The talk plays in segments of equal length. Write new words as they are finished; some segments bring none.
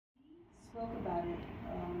about it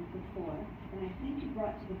before, and I think you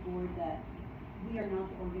brought to the board that we are not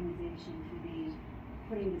the organization to be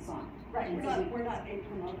putting this on. Right, And we're not a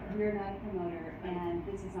promoter. We're not a promoter, and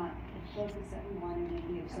this is not the focus that we wanted, and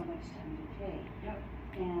we have so much time to take. Yep.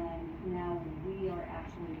 And now we are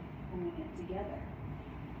actually pulling it together.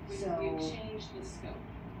 We've changed the scope.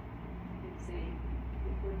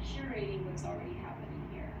 We're curating what's already happening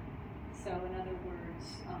here. So in other words,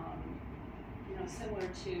 similar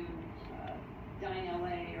to Dine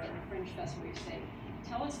LA or a Fringe Fest, where you say,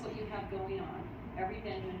 tell us what you have going on. Every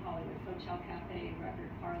venue in Hollywood, Hotel Cafe,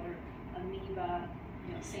 Record Parlor, Amoeba,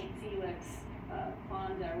 St. Felix,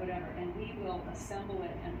 Fonda, or whatever, and we will assemble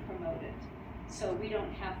it and promote it. So we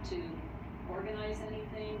don't have to organize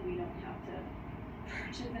anything. We don't have to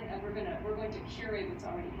purchase anything. We're going to curate what's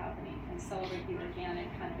already happening and celebrate the organic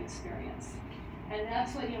kind of experience. And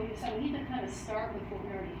that's what we said. We need to kind of start with what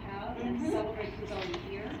we already have and celebrate who's already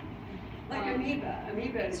here. Like Amoeba.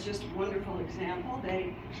 Amoeba is just a wonderful example.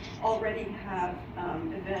 They already have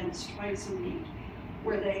events twice a week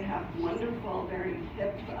where they have wonderful, very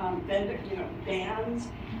hip bands.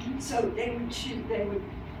 So they would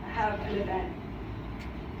have an event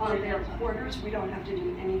on their quarters. We don't have to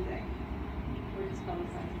do anything. We're just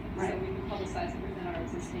publicizing it. Right. So we can publicize it within our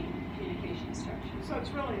existing communication structure. So it's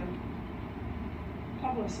really a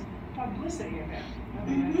publicity event. I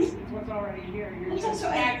mean, it's what's already here. You're It's just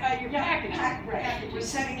also you're packaging. right. We're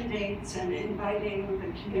setting dates and inviting the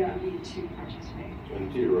community to participate.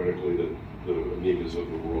 And theoretically, the Amoebas of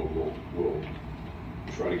the world will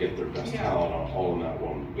try to get their best talent all in that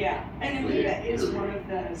one. Yeah, and Amoeba is one of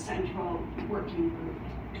the central working group.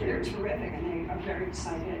 They're terrific and they are very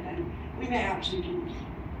excited, and we may actually do,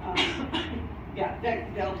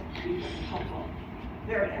 they'll be very helpful.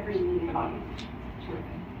 They're at every meeting. Terrific.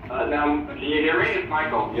 Now, can you hear me? It's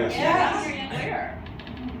Michael. Yes. Yes. Clear.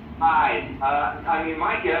 Hi. I mean,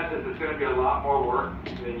 my guess is it's going to be a lot more work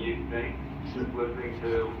than you think, just listening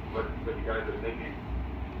to what you guys are thinking.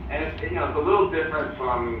 And it's a little different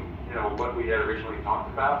from what we had originally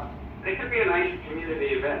talked about. It could be a nice community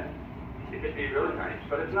event. It could be really nice,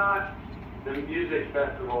 but it's not the music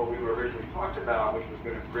festival we were originally talked about, which was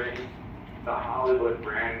going to bring the Hollywood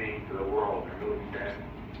branding to the world and really stand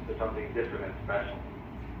for something different and special.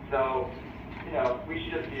 So, we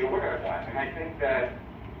should just be aware of that. And I think that,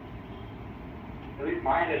 at least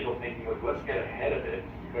my initial thinking was, let's get ahead of it,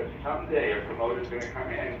 because someday a promoter's going to come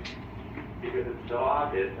in, because it's so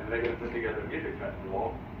obvious, and they're going to put together a music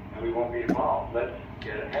festival, and we won't be involved. Let's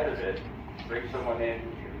get ahead of it, bring someone in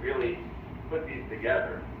who can really put these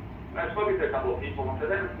together. And I've spoken to a couple of people, and for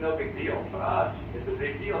them it's no big deal. For us, it's a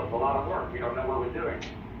big deal. It's a lot of work. We don't know what we're doing.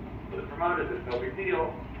 For the promoters, it's no big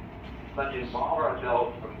deal. Let's involve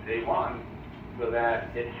ourselves from day one so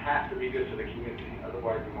that it has to be good for the community.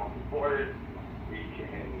 Otherwise, we won't support it. We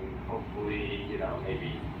can hopefully,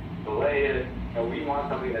 maybe delay it. And we want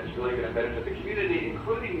something that's really going to benefit the community,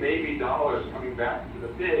 including maybe dollars coming back to the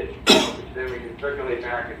bid, which then we can circulate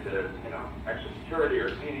back into, extra security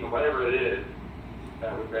or cleaning or whatever it is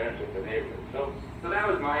that would benefit the neighborhood. So that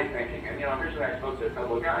was my thinking. And, originally I spoke to a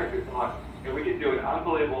couple of guys who thought, we could do an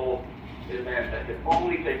unbelievable event that could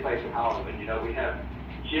only take place in Hollywood. We have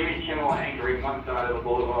Jimmy Kimmel anchoring one side of the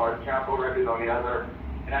boulevard, Capitol Records on the other.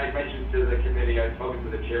 And I mentioned to the committee, I'd spoken to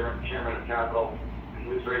the chairman of Capitol, and he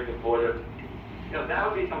was very supportive. That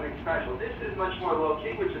would be something special. This is much more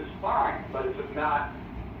low-key, which is fine, but it's just not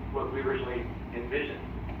what we originally envisioned.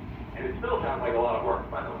 And it still sounds like a lot of work,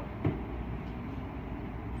 by the way.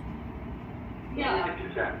 Yeah. My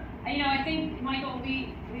 2 cents. I think, Michael,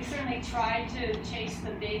 we certainly tried to chase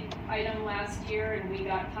the big item last year, and we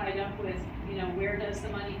got tied up with, where does the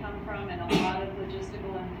money come from, and a lot of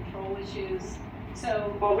logistical and control issues.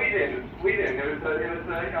 So. Well, we didn't. It was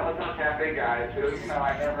Hotel Cafe guys who,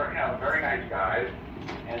 I remember, very nice guys,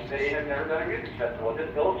 and they had never done a music festival. It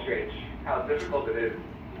just illustrates how difficult it is.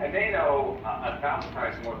 And they know 1,000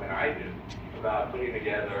 times more than I do about putting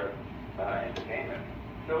together entertainment.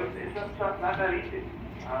 So it's not that easy.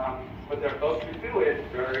 But there are folks who do it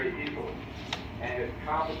very easily. And it's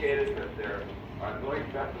complicated because there are noise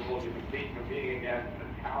festivals you competing against,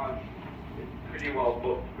 and the talent is pretty well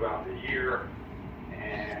booked throughout the year.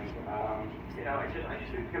 And, I just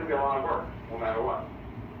think it's going to be a lot of work, no matter what.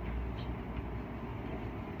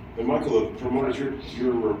 And Michael, the promoters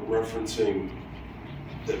you're referencing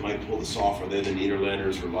that might pull this off, are they the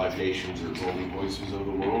Nederlanders or Live Nations or Golden Voices of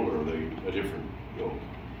the world, or are they a different ilk?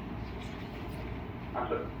 I'm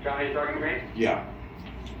sorry, John, are you talking to me? Yeah.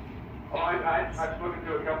 Oh, I've spoken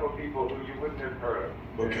to a couple of people who you wouldn't have heard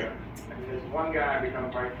of. Okay. And there's one guy I become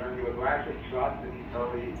quite friendly with who I actually trust, and he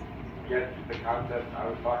totally gets the concept I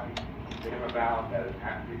was talking to him about that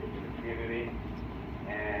impact people in the community.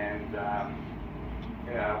 And,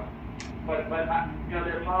 you know, but you know,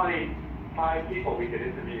 there are probably 5 people we could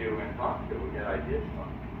interview and talk to and get ideas from.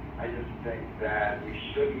 I just think that we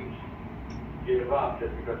shouldn't give up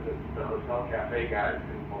just because the hotel cafe guys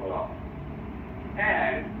couldn't pull it off.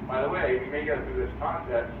 And, by the way, we may go through this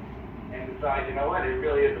process and decide, you know what, it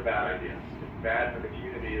really is a bad idea. It's bad for the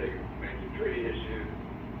community, there may be security issues,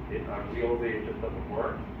 it's unwieldy, it just doesn't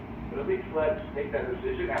work. But at least let's make that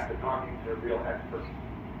decision after talking to real experts.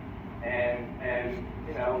 And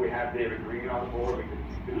you know, we have David Green on the board, we could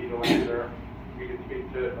speak to Needle Lander, we could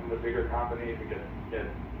speak to some of the bigger companies, we could get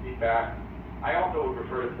feedback. I also would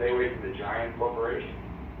prefer to stay away from the giant corporations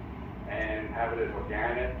and have it as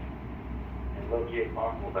organic and low-key as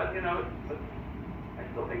possible. But you know,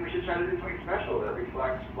 I still think we should try to do something special that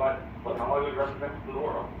reflects what Hollywood represents to the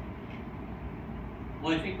world.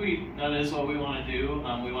 Well, I think that is what we want to do.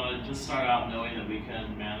 We want to just start out knowing that we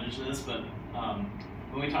can manage this, but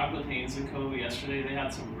when we talked with Haynes & Co. yesterday, they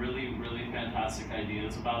had some really, really fantastic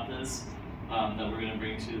ideas about this that we're going to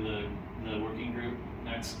bring to the working group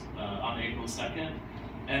next on April 2nd.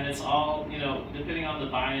 And it's all, you know, depending on the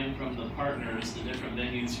buy-in from the partners, the different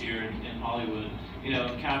venues here in Hollywood. You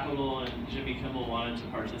know, Capitol and Jimmy Kimmel wanted to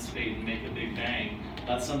participate and make a big bang.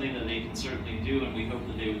 That's something that they can certainly do, and we hope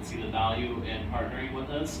that they would see the value in partnering with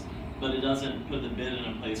us. But it doesn't put the bid in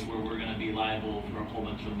a place where we're going to be liable for a whole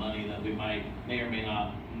bunch of money that we may or may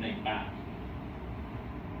not make back.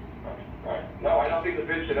 Right. No, I don't think the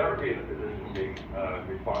bid should ever be in a position of being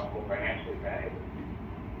responsible financially for any of it.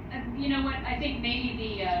 You know what, I think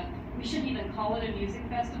maybe we shouldn't even call it a music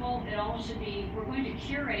festival. It all should be, we're going to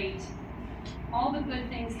curate all the good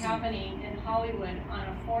things happening in Hollywood on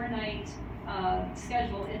a 4-night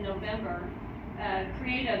schedule in November.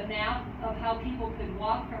 Create a map of how people could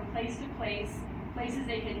walk from place to place, places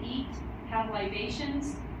they could eat, have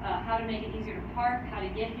libations, how to make it easier to park, how to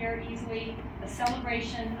get here easily, a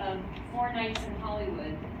celebration of 4 nights in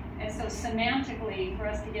Hollywood. And so semantically, for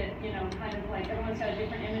us to get, you know, kind of like everyone's got a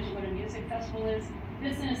different image of what a music festival is,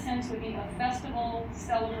 this in a sense would be a festival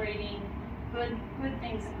celebrating good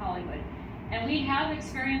things in Hollywood. And we have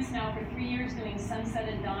experience now for 3 years doing Sunset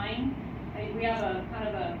and Dine. We have a kind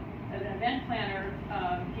of an event planner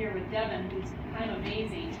here with Devin who's kind of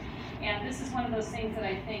amazing. And this is one of those things that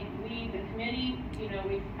I think we, the committee, you know,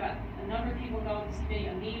 we've got a number of people go to this committee,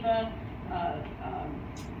 Amoeba,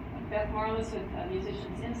 Beth Marlis with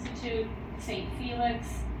Musicians Institute, St. Felix,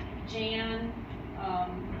 Jan,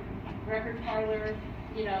 Record Parlor,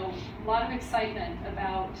 you know, a lot of excitement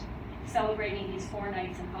about celebrating these 4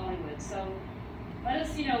 nights in Hollywood. So let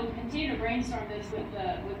us, you know, continue to brainstorm this with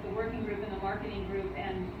the working group and the marketing group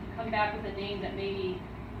and come back with a name that maybe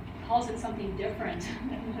calls it something different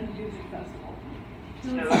than a music festival.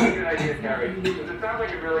 No, that's a good idea, Carrie, because it sounds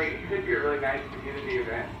like it could be a really nice community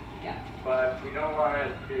event. Yeah. But we don't want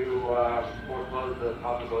it to foreclose the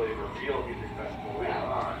possibility of a real music festival later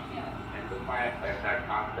on, and to plant that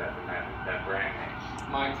concept and that brand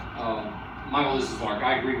name. Mike, Michael, this is Mark.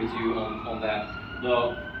 I agree with you on that.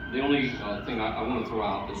 The only thing I want to throw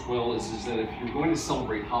out as well is that if you're going to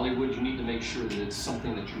celebrate Hollywood, you need to make sure that it's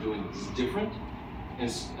something that you're doing that's different.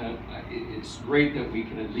 It's great that we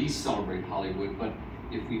can at least celebrate Hollywood, but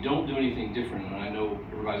if we don't do anything different, and I know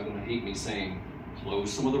everybody's going to hate me saying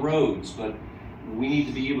close some of the roads, but we need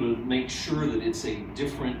to be able to make sure that it's a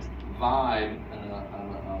different vibe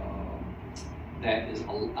that is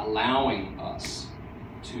allowing us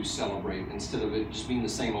to celebrate instead of it just being the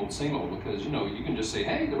same old, because, you know, you can just say,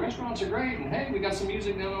 hey, the restaurants are great, and hey, we got some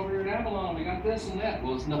music down over here in Avalon, we got this and that.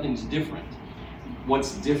 Well, nothing's different.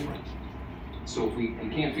 What's different? So if we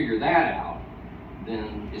can't figure that out,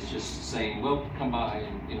 then it's just saying, well, come by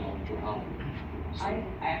and, you know, enjoy Hollywood. So. I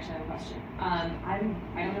actually have a question. I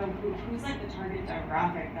don't know who's like the target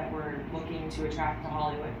demographic that we're looking to attract to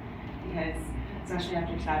Hollywood, because especially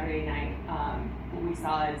after Saturday night, what we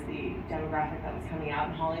saw is the demographic that was coming out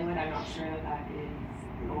in Hollywood. I'm not sure that is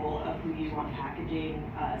the goal of who you want packaging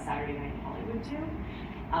Saturday night in Hollywood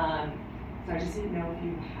to. So I just didn't know if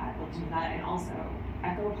you had looked into that. And also,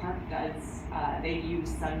 Echo Park does, they use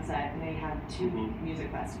Sunset, and they have 2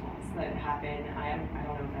 music festivals that happen. I don't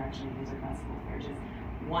know if they're actually music festivals. They're just,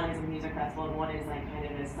 one is a music festival and one is like kind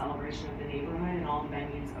of a celebration of the neighborhood, and all the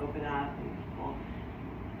venues open up and people,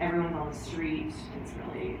 everyone's on the street. It's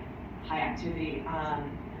really high activity.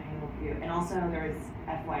 And also there's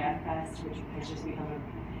FYF Fest, which has just become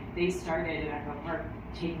they started in Echo Park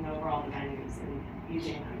taking over all the venues and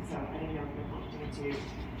using them. So I didn't know if you're looking into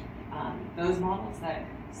those models that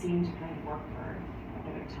seem to kind of work for a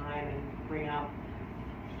bit of time and bring out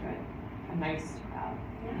a nice crowd.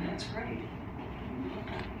 Yeah, that's great.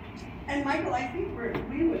 And Michael, I think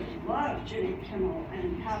we would love Jimmy Kimmel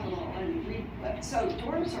and Capital so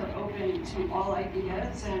doors are open to all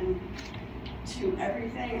ideas and to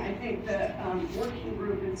everything. I think the working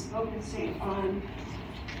group is focusing on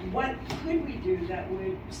what could we do that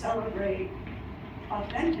would celebrate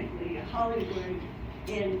authentically Hollywood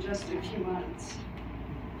in just a few months.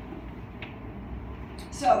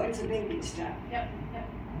 So it's a baby step. Yep.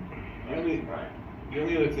 The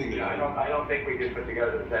only other thing that Yeah, I don't think we could put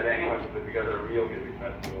together, that anyone could put together a real music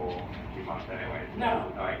festival in a few months anyway.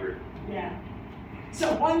 No. I agree. Yeah.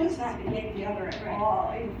 So one does not negate the other at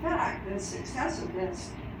all. In fact, the success of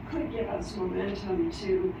this could give us momentum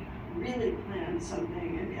to really plan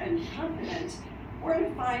something and confidence, or to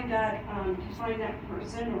find that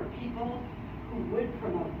person or people who would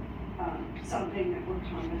promote something that we're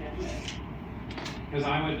confident with. Because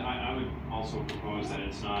I would also propose that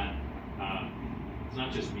it's not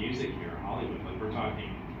just music here in Hollywood. Like we're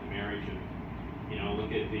talking the marriage of,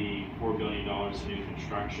 look at the $4 billion in new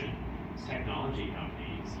construction. It's technology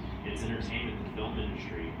companies. It's entertainment and film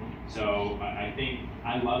industry. So I think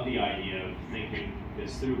I love the idea of thinking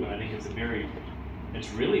this through, but I think it's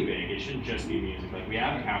really big. It shouldn't just be music. Like we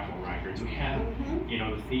have Capitol Records. We have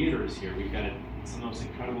the theaters here. We've got some of those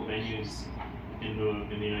incredible venues in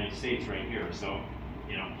the United States right here. So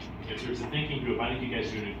if there's a thinking group, I think you guys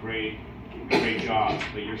are doing a great job,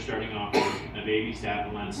 but you're starting off with a baby step,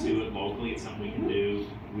 and let's do it locally. It's something we can do.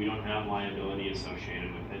 We don't have liability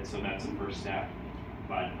associated with it, so that's the first step.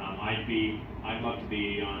 But I'd love to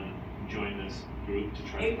join this group to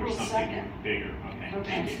try to push something 2nd. bigger.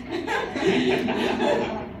 Okay.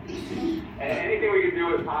 And anything we can do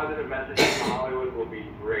with positive messaging to Hollywood will be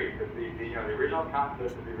great, because the original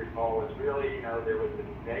concept, if you recall, was really, there was this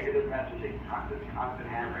negative messaging, this constant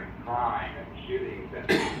hammering, crime and shootings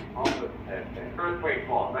and all this, and earthquake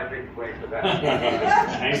fault, I think explains for that.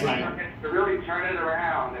 Thanks, Ryan. To really turn it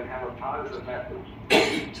around and have a positive message.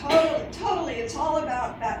 Totally. It's all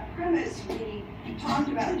about that premise we talked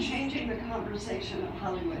about, changing the conversation of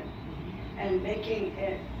Hollywood and making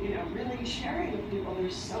it, really sharing with people.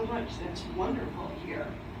 There's so much that's wonderful here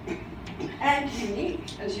and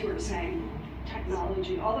unique, as you were saying,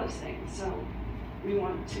 technology, all those things. So we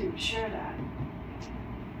want to share that.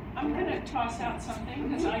 I'm going to toss out something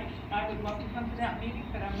because I would love to come to that meeting,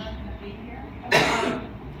 but I'm not going to be here.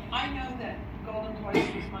 I know that Golden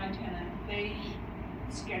Voices, my tenant, they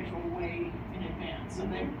schedule way in advance, so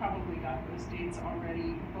they've probably got those dates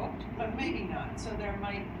already booked, but maybe not. So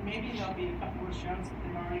maybe there'll be a couple of shows that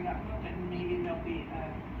they've already got booked, and maybe there'll be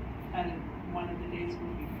one of the days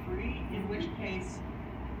will be free, in which case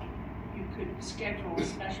you could schedule a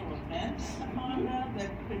special event upon them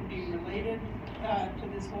that could be related to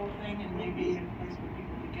this whole thing, and maybe a place for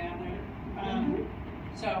people to gather.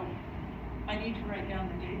 So I need to write down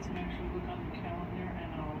the dates and actually look on the calendar,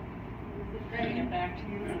 and I'll bring it back to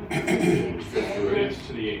you. It's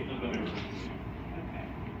to the 8th of November.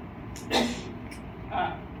 Okay.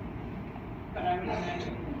 But I would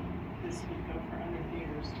imagine this would go for other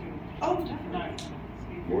theaters too. Oh, definitely.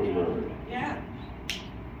 More than ever. Yeah.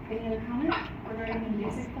 Any other comment regarding the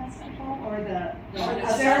music festival or the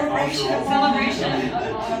celebration?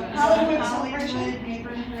 Hollywood celebration,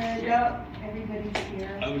 neighborhood, everybody's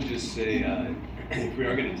here. I would just say, if we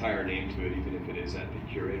are going to tie our name to it, even if it is at the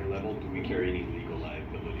curator level, do we carry any legal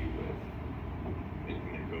liability with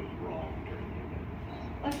anything that goes wrong during the event?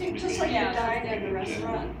 I think just like you dine in the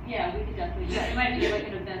restaurant. Yeah, we could definitely do that. It might be like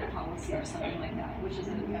an event policy or something like that, which is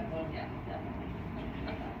definitely.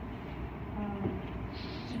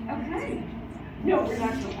 Okay. No, we're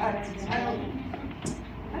not. I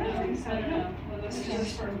don't think so. No. This is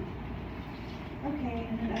just for. Okay,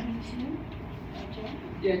 and then item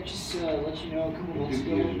 2. Yeah, just let you know a couple months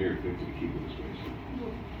ago. Engineer thinks we keep it this way.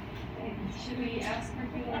 Should we ask for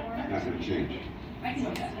people more? Not gonna change. I can do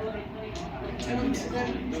that. Let me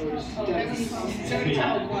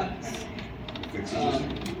Fix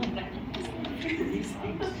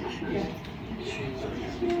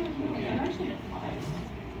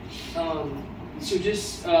So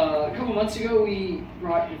just a couple months ago, we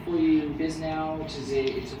brought before you BizNow, which is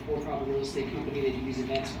it's a for-profit real estate company that does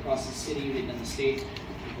events across the city. They've done the state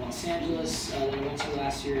of Los Angeles. Then I went to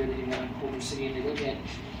last year. They did one in Culver City, and they look at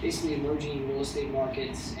basically emerging real estate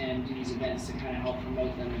markets and do these events to kind of help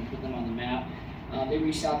promote them and put them on the map. They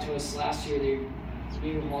reached out to us last year. They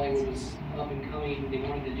knew Hollywood was up and coming. They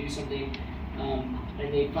wanted to do something.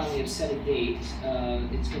 And they finally have set a date.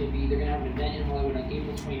 It's going to be, they're going to have an event in Hollywood on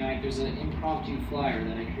April 29th. There's an impromptu flyer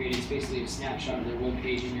that I created. It's basically a snapshot of their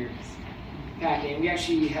webpage, and packet. And we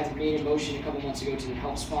actually had made a motion a couple months ago to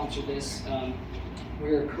help sponsor this.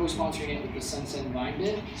 We're co-sponsoring it with the Sunset and Vine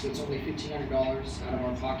bid, so it's only $1,500 out of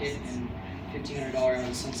our pocket and $1,500 out of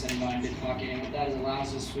the Sunset and Vine bid pocket. And what that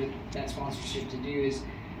allows us with that sponsorship to do is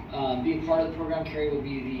being part of the program. Carrie will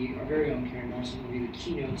be our very own Carrie Morrison will be the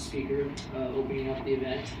keynote speaker opening up the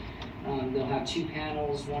event. They'll have 2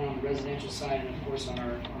 panels, one on the residential side and of course on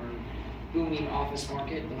our booming office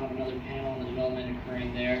market. They'll have another panel on the development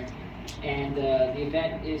occurring there. And the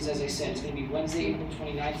event is, as I said, it's going to be Wednesday, April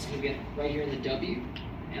 29th. It's going to be right here in the W.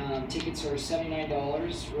 Tickets are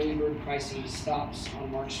 $79. Early bird pricing stops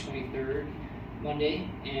on March 23rd, Monday.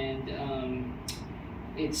 And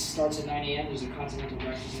it starts at 9 a.m. There's a continental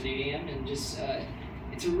breakfast at 8 a.m. And just,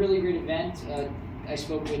 it's a really great event. I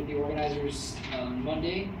spoke with the organizers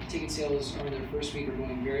Monday. Ticket sales are in their first week are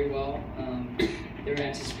going very well. They're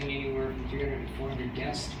anticipating anywhere from 300 to 400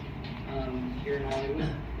 guests here in Hollywood.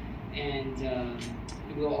 And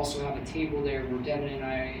we'll also have a table there where Devin and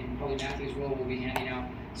I, and probably Matthew as well, will be handing out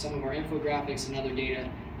some of our infographics and other data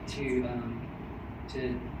to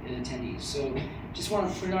attendees. So just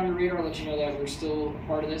want to put it on your radar, let you know that we're still a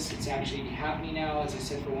part of this. It's actually happening now. As I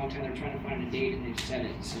said, for a long time, they're trying to find a date, and they've set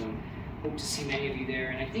it. So hope to see many of you there.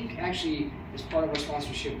 And I think actually, as part of our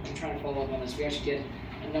sponsorship, I'm trying to follow up on this, we actually get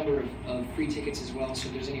a number of free tickets as well. So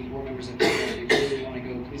if there's any board members that really want to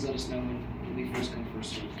go, please let us know, and it'll be first come,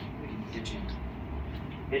 first served. We can get you in.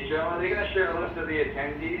 Hey Joe, are they going to share a list of the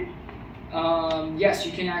attendees? Yes,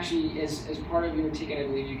 you can actually, as part of your ticket, I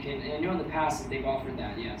believe you can. And I know in the past that they've offered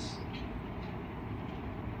that, yes.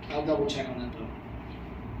 I'll double check on that though.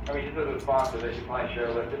 I mean, just as a sponsor, they should probably share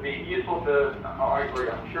a list. It'd be useful to,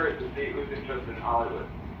 I'm curious to see who's interested in Hollywood.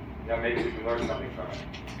 You know, maybe we can learn something from it.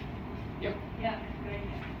 Yep. Yeah, good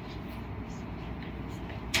idea.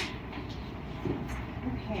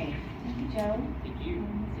 Okay, thank you, Joe. Thank you.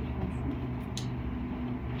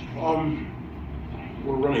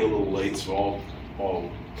 We're running a little late, so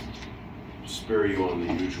I'll spare you on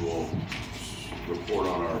the usual report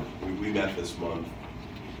on our, we met this month.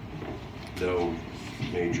 No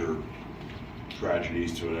major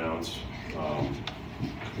tragedies to announce.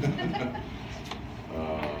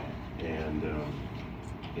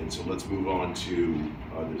 And so let's move on to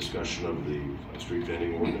the discussion of the street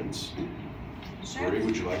vending ordinance. Sure. Marie,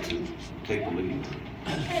 would you like to take the lead?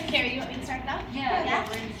 Carrie, you want me to start that? Yeah.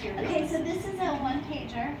 Okay, so this is a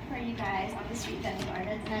one-pager for you guys on the street vending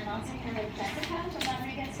ordinance, and I'm also here with Jessica from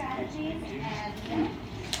Rodriguez Strategies,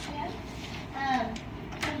 and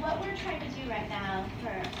and what we're trying to do right now,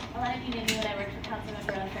 for a lot of you knew me when I worked for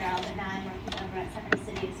Councilmember O'Farrell, but now I'm working over at Second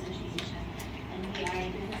City Association, and we are a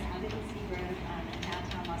business advocacy group in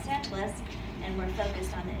downtown Los Angeles, and we're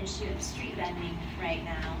focused on the issue of street vending right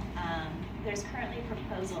now. There's currently a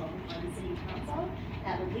proposal before the City Council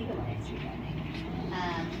that would legalize street vending.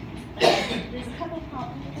 There's a couple of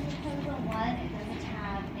problems with the proposal. One, it doesn't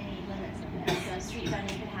have any limits on this, so street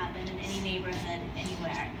vending can happen in any neighborhood,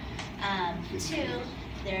 anywhere. Two,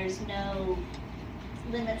 there's no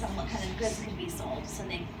limits on what kind of goods could be sold. So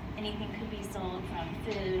anything could be sold from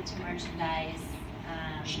food to merchandise.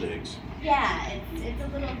 Snakes. Yeah, it's a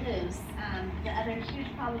little loose. The other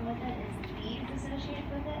huge problem with it is the fees associated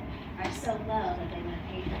with it are so low that they wouldn't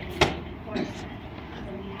pay for any enforcement. So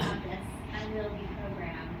we have this unwieldy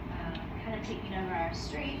program kind of taking over our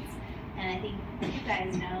streets. And I think you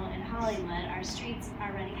guys know in Hollywood, our streets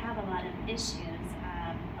already have a lot of issues.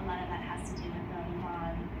 A lot of that has to do with the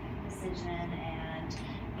Lamont decision and,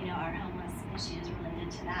 our homeless issues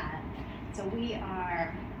related to that. So we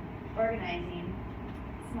are organizing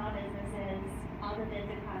small businesses, all the bids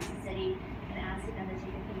across the city, and asking them to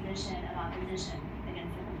take a position of opposition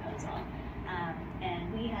against the proposal.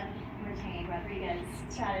 And we have retained Rodriguez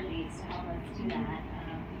Strategies to help us do that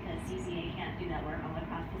because CCA can't do that work all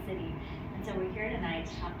across the city. And so we're here tonight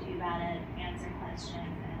to talk to you about it, answer questions,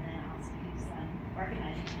 and then also do some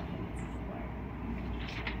organizing support.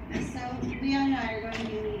 So Leon and I are going to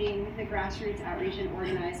be leading the grassroots outreach and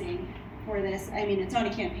organizing for this. I mean, it's not a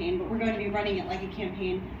campaign, but we're going to be running it like a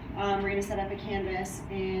campaign. We're going to set up a canvas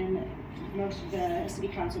in most of the city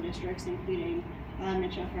council districts, including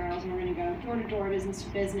Mitch O'Farrell's, and we're going to go door to door, business to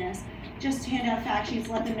business, just hand out fact sheets,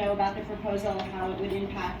 let them know about the proposal, how it would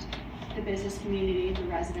impact the business community, the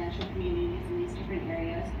residential communities in these different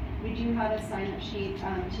areas. We do have a sign-up sheet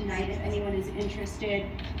tonight if anyone is interested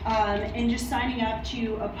in just signing up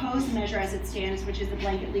to oppose the measure as it stands, which is the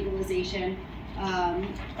blanket legalization.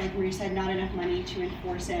 Like Marie said, not enough money to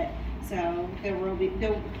enforce it. So there will be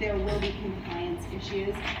compliance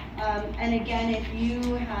issues. And again, if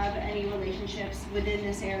you have any relationships within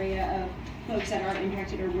this area of folks that are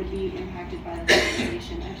impacted or would be impacted by the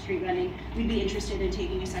legislation of street vending, we'd be interested in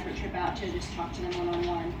taking a separate trip out to just talk to them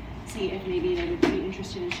one-on-one, see if maybe they would be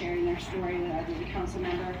interested in sharing their story with either the council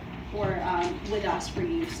member or with us for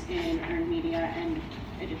use in earned media and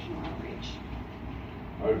additional outreach.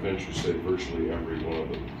 I would venture to say virtually every one of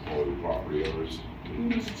them, all the property owners,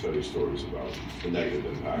 can tell you stories about the negative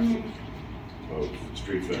impact of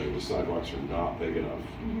street vending. The sidewalks are not big enough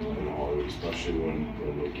in Hollywood, especially when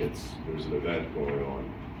there's an event going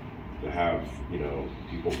on, to have, you know,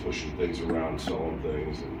 people pushing things around, selling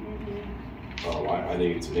things, and I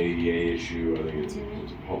think it's an ADA issue. I think it's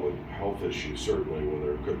a public health issue, certainly, when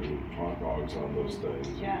they're cooking hot dogs on those things.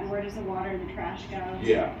 Yeah, and where does the water and the trash go?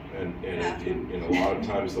 Yeah, and a lot of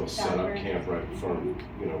times they'll set up camp right in front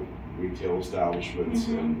of, you know, retail establishments,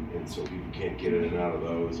 and so people can't get in and out of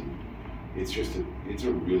those. And it's just it's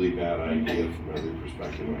a really bad idea from every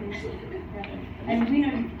perspective I can think of. Yeah. And we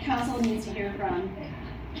know council needs to hear from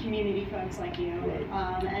community folks like you,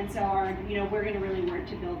 and so we're going to really work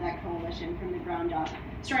to build that coalition from the ground up,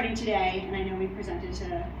 starting today. And I know we presented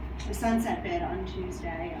to the Sunset bid on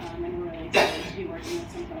Tuesday, and we're really excited to be working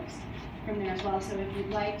with some folks from there as well. So if you'd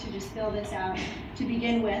like to just fill this out to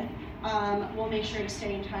begin with, we'll make sure to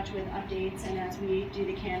stay in touch with updates, and as we do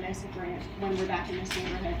the canvas, when we're back in this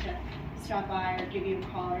neighborhood, to stop by or give you a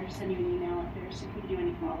call or send you an email if we do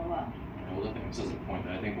any follow-up. I will definitely emphasize the point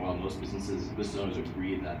that I think while most business owners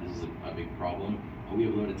agree that this is a big problem, we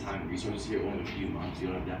have limited time and resources here, only a few months. You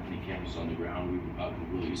don't have that many cameras on the ground. We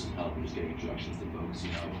could really use some help in just getting introductions to folks.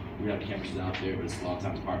 You know, we have cameras out there, but it's a lot of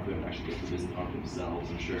times hard for them to actually get the business owner themselves.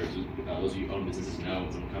 I'm sure those of you who own businesses know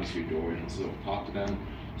when someone comes to your door and so talk to them.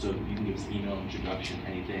 So if you can give us email, introduction,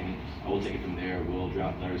 anything, I will take it from there. We'll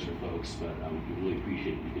draft letters for folks, but we would really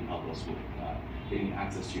appreciate if you can help us with getting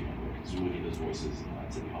access to your network, because we need those voices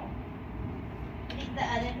at City Hall. I think the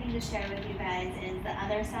other thing to share with you guys is the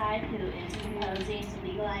other side, who is proposing to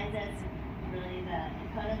legalize this, really the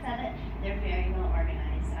components of it. They're very well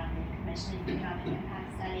organized. They've commissioned an economic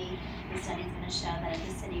impact study. The study's going to show that if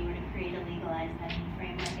the city were to create a legalized vending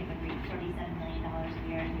framework, it would reap $47 million a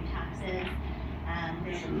year in new taxes.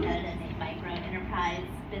 They're looking at it as a micro enterprise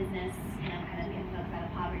business, kind of get folks out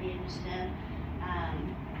of poverty initiative.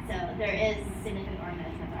 So there is significant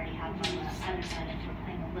organization that's already happening on the other side, and we're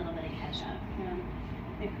playing a little bit of catch up.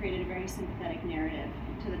 They've created a very sympathetic narrative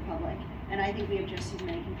to the public, and I think we have just as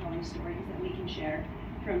many compelling stories that we can share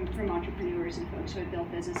from entrepreneurs and folks who have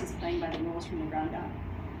built businesses playing by the rules from the ground up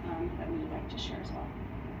that we would like to share as well.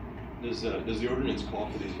 Does the ordinance call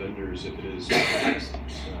for these vendors, if it is taxed,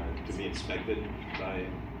 to be inspected by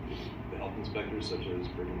the health inspectors, such as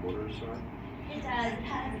brick and mortars are? It does. It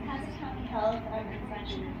has a county health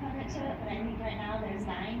inspection component to it, but I think right now there's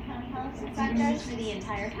 9 county health inspectors for the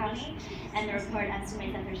entire county, and the report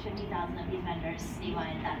estimates that there's 50,000 of these vendors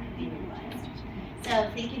statewide that could be legalized. So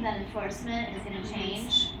thinking that enforcement is going to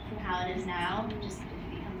change from how it is now, just if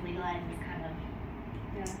it becomes legalized, is kind of.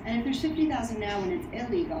 Yeah. And if there's 50,000 now when it's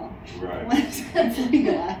illegal, right? Once it's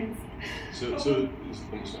legalized. So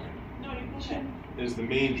I'm sorry. No, you push it. Is the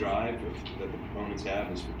main drive that the proponents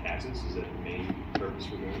have is for taxes? Is that the main purpose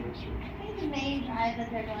for doing this? Or? I think the main drive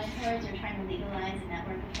that they're going towards are trying to legalize a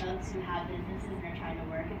network of folks who have businesses and are trying to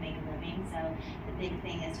work and make a living. So the big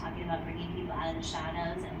thing is talking about bringing people out of the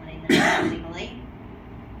shadows and letting them live legally.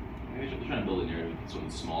 They're trying to build a narrative with sort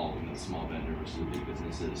of small vendor versus the big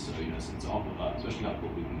businesses. So it's awful, especially how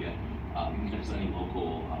we can get. There's any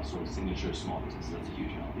local sort of signature small businesses. That's a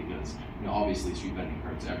huge help because obviously street vending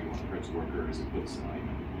hurts everyone. It hurts workers. It puts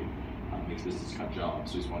makes businesses cut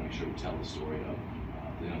jobs. So we just want to make sure we tell the story of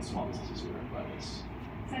the small businesses who are hurt by this.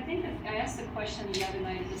 So I think that I asked the question the other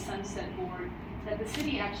night at the Sunset Board that the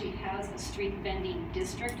city actually has a street vending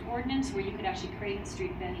district ordinance where you could actually create a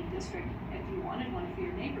street vending district if you wanted one for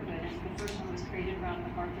your neighborhood. And the first one was created around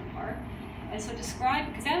MacArthur Park. And so describe,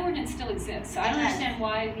 because that ordinance still exists. So I don't understand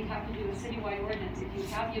why we have to do a citywide ordinance if you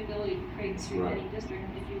have the ability to create a street vending district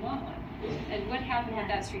if you want one. And what happened with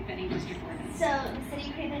that street vending district ordinance? So the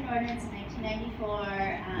city created an ordinance in 1994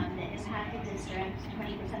 that impacted district.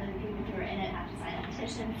 20% of the people who were in it have to sign a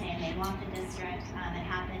petition saying they want the district. It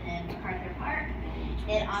happened in MacArthur Park.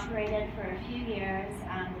 It operated for a few years.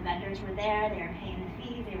 The vendors were there. They were paying the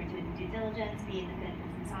fees. They were doing the due diligence, being the good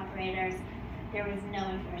business operators. There was no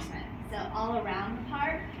enforcement. So all around the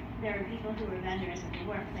park, there were people who were vendors, but they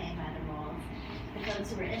weren't playing by the rules. The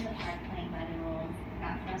folks who were in the park playing by the rules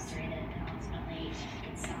got frustrated, and ultimately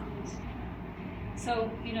it stopped.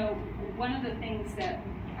 So, one of the things that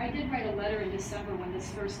I did write a letter in December when this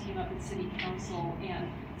first came up at City Council, and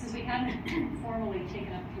since we hadn't formally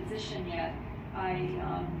taken up a position yet,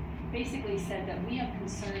 I basically said that we have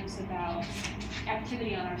concerns about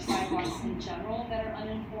activity on our sidewalks in general that are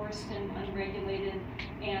unenforced and unregulated,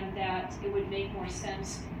 and that it would make more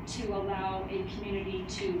sense to allow a community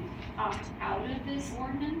to opt out of this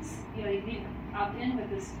ordinance. You know, you can opt in with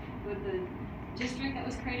the district that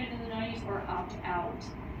was created in the 90s, or opt out.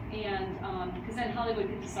 And because then Hollywood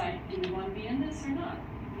could decide, do we want to be in this or not?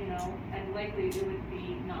 You know, and likely it would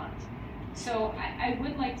be not. So I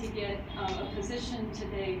would like to get a position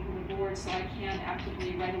today from the board so I can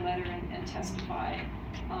actively write a letter and testify.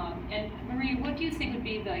 And Marie, what do you think would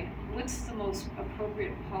be like, what's the most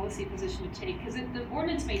appropriate policy position to take? Because the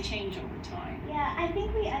ordinance may change over time. Yeah, I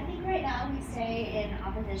think right now we stay in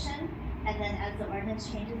opposition, and then as the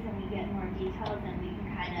ordinance changes and we get more details, then we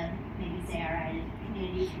can kind of maybe say, all right, if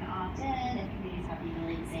communities can opt in, if communities have the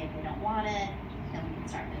ability to say if they don't want it, then we can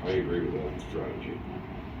start with I agree with that strategy.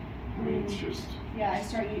 I mean, it's just. Yeah,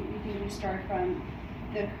 you think we start from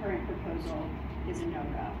the current proposal is a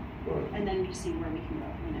no-go, Right. and then we see where we can go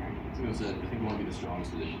from there. I think we want to be the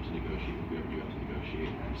strongest position to negotiate if we ever do have to negotiate.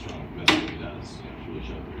 And strong message that is, you know, to really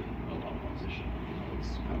show there is a lot of opposition. We can always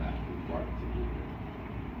come back with the bar to do here.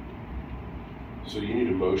 So you need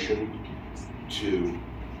a motion to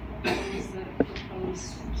Is the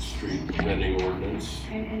proposed street vending ordinance.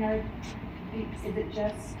 And is it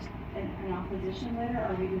just an opposition letter,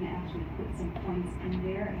 or are we gonna actually put some points in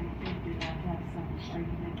there? And I think we have to have some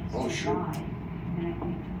argument as Oh, to sure. why. And I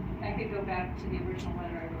think, I could go back to the original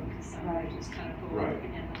letter I wrote in December, Right. just kind of go over Right.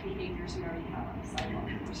 again the behaviors we already have on the sidewalk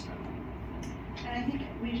that we're struggling with. And I think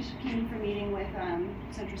we just came from meeting with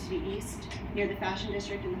Central City East near the Fashion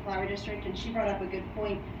District and the Flower District, and she brought up a good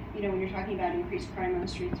point. You know, when you're talking about increased crime on the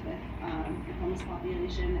streets with your homeless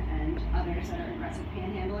population and others that are aggressive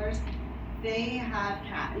panhandlers, they have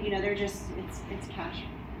they're just it's cash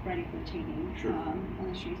ready for the taking Sure. on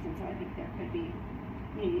the streets, and so I think there could be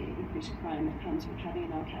maybe increased crime that comes with having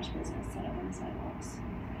an all cash business set up on the sidewalks.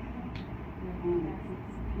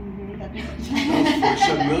 That was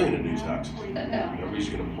 47 million in new taxes. Everybody's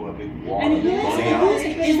gonna pull a big wad of money out.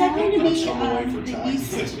 Is that going to Put be some away for the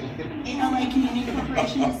taxes. East LA Community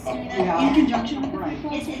Corporation is doing that in conjunction with the people?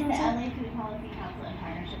 It's the LA Food Policy Council in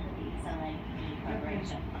partnership with the East LA Community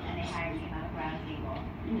Corporation, and they hired me out of Brown and Eagle.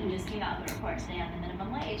 And just came out with a report today on the minimum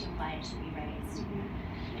wage and why it should be raised.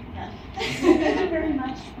 thank you very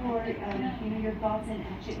much for, your thoughts and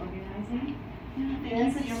actually organizing. Thank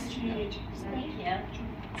you for the opportunity to present. Thank you.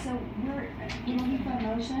 So we're looking for a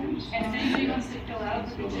motion. And if anybody wants to fill out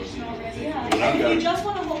the petition already, Yeah, and if you just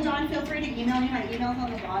want to hold on, feel free to email me. My email's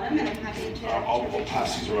on the bottom, and I'm happy to. I'll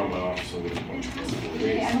pass these around my office. I'll get a bunch of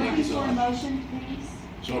Okay, I'm looking for a motion, please.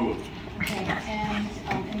 So moved. Okay, and,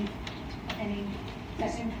 any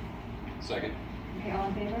second? Second. Okay, all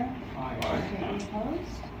in favor? Aye. Okay, any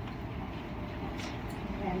opposed?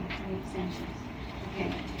 Okay, any abstentions?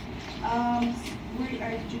 Okay. We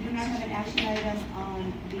do not have an action item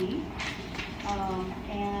on B.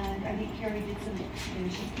 And I think Carrie did some,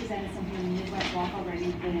 she's presented something in the Midwest Walk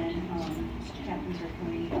already when, Captain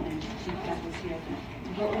Zerkoni and Chief Jeff was here.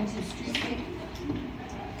 Go into streetscape.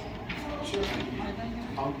 Sure.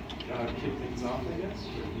 I'll kick things off, I guess.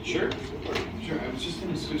 Sure. Sure. I was just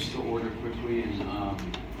going to switch to order quickly and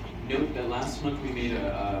note that last month we made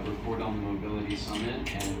a report on the Mobility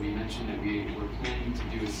Summit, and we mentioned that we were planning to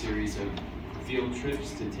do a series of field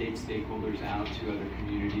trips to take stakeholders out to other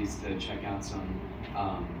communities to check out some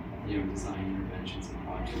design interventions and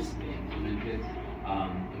projects that they implemented.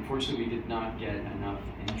 Unfortunately, we did not get enough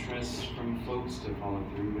interest from folks to follow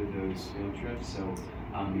through with those field trips, so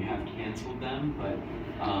we have canceled them, but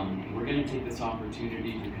we're going to take this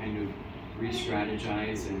opportunity to kind of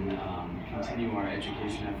re-strategize and continue our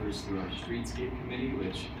education efforts through our Streetscape Committee,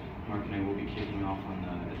 which Mark and I will be kicking off on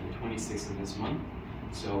the 26th of this month.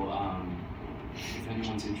 So if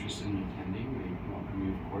anyone's interested in attending, we welcome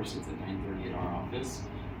you, of course. It's at 9:30 at our office.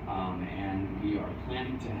 And we are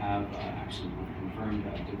planning to have, actually we've confirmed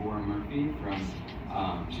Deborah Murphy from,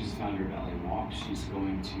 she's the founder of LA Walk. She's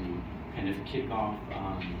going to kind of kick off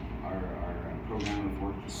our program of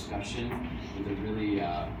work discussion with a really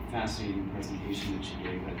fascinating presentation that she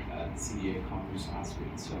gave at the CDA conference last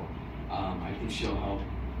week. So I think she'll help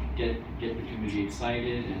get the community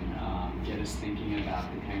excited and get us thinking about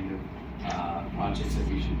the kind of projects that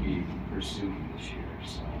we should be pursuing this year.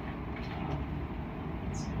 So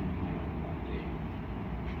that's kind of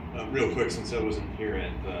my update. Real quick, since I wasn't here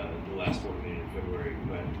at the last board meeting in February,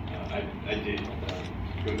 but I did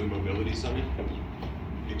go to the Mobility Summit. It was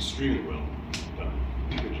extremely well done.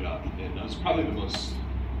 Good job. And it was probably the most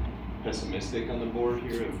pessimistic on the board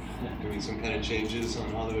here of doing some kind of changes on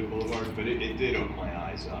Hollywood Boulevard, but it did open my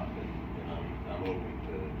eyes up, and I'm open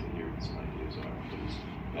to hear what some ideas are, please.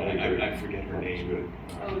 And I forget her name. Good.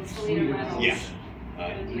 Oh, it's Selena Reynolds. Yeah,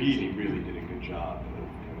 really did a good job of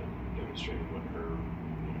kind of demonstrating what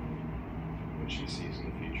what she sees in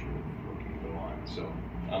the future of what can go on. So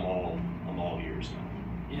I'm all ears now.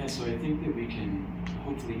 Yeah, so I think that we can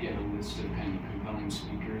hopefully get a list of kind of compelling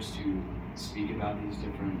speakers to speak about these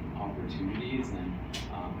different opportunities, and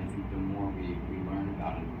I think the more we learn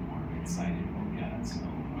about it, the more excited we'll get. So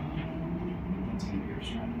that's going to be our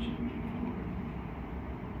strategy moving forward.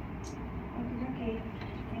 Okay,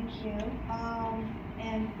 thank you.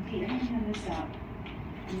 And Pete, I'm going to hand this out.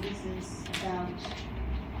 And this is about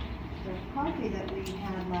the coffee that we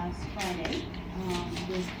had last Friday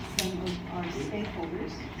with some of our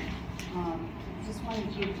stakeholders. Just want to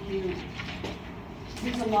give you,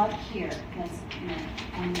 there's a lot here, because,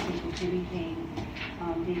 I'm going to Jimmy Payne,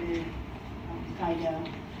 David,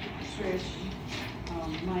 Gaida, Trish,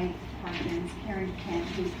 Mike Parkins, Karen Kent,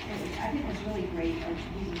 who I think was really great.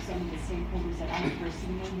 These are some of the stakeholders that I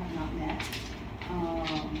personally have not met.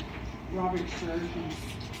 Robert Scherr,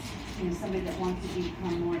 who's somebody that wants to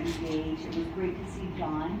become more engaged. It was great to see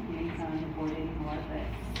John. He's not on the board anymore, but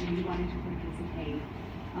he wanted to participate.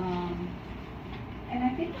 And I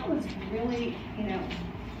think that was really,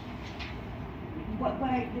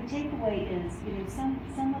 the takeaway is,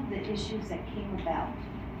 some of the issues that came about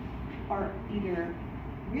are either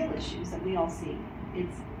real issues that we all see.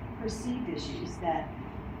 It's perceived issues that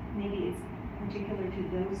maybe it's particular to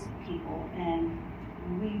those people, and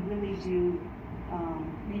we really do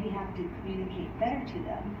maybe have to communicate better to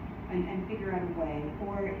them and figure out a way,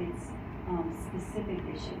 or it's specific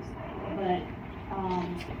issues. But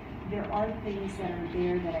there are things that are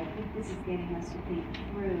there that I think this is getting us to think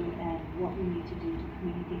through and what we need to do to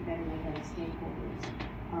communicate better with our stakeholders.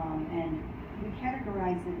 And we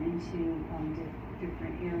categorize them into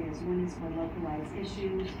different areas. One is for localized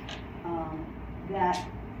issues that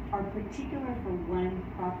are particular for one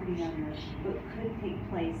property owner, but could take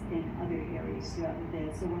place in other areas throughout the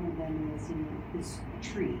bid. So one of them is, this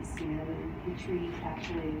trees. The trees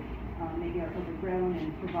actually maybe are overgrown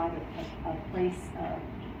and provide a place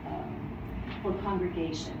for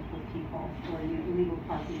congregation for people, or illegal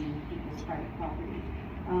parking in people's private property.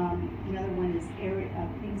 Another one is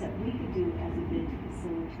things that we could do as a bid to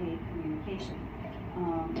facilitate communication.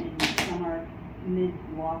 And some are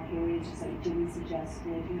mid-walk areas, just like Jimmy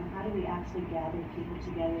suggested. How do we actually gather people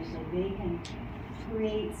together so they can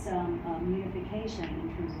create some unification in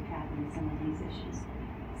terms of tackling some of these issues?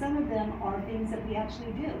 Some of them are things that we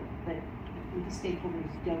actually do, but the stakeholders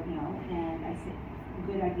don't know. And I think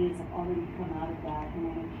good ideas have already come out of that, and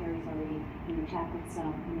I know Carrie's already tackled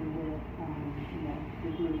some with the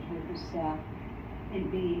group, with her staff, and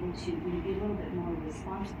being able to be a little bit more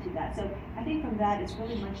responsive to that. So I think from that, it's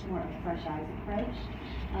really much more a fresh eyes approach.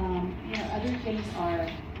 Other things are,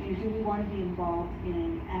 do we want to be involved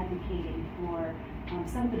in advocating for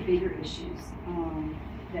some of the bigger issues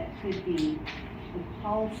that could be the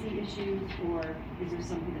policy issues, or is there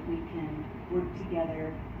something that we can work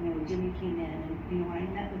together? Jimmy came in, and when I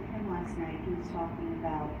met with him last night, he was talking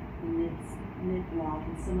about the mid-block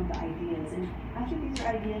and some of the ideas. And I think these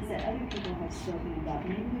are ideas that other people have spoken about.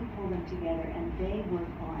 Maybe we pull them together and they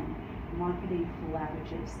work on marketing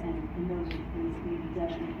collaboratives, and those are things that may be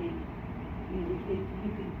done. And I think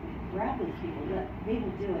you could grab those people, they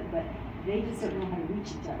will do it, but they just don't know how to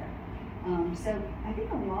reach each other. So I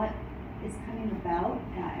think a lot is coming about.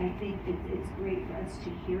 I think it's great for us to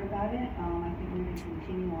hear about it. I think we're going to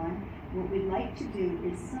continue on. What we'd like to do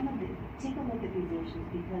is take a look at these issues,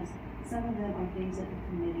 because some of them are things that the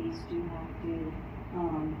committees do have to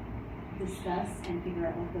discuss and figure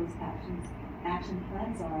out what those action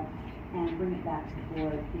plans are, and bring it back to the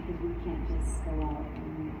board, because we can't just go out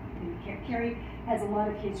and Carrie has a lot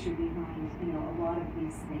of history behind a lot of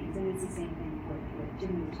these things, and it's the same thing with what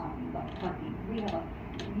Jimmy was talking about, parking. We have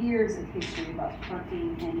years of history about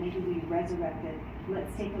parking, and maybe we resurrect it.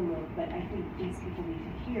 Let's take a look, but I think these people need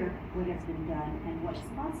to hear what has been done and what's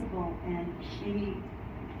possible, and maybe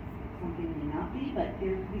something may not be, but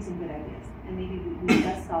there could be some good ideas, and maybe we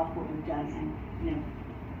dust off what we've done and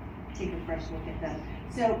take a fresh look at them.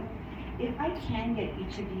 So if I can get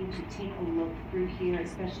each of you to take a look through here,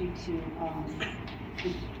 especially to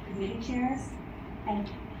the committee chairs, and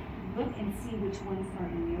look and see which ones are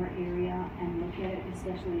in your area, and look at it,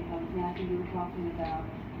 especially Matthew, you were talking about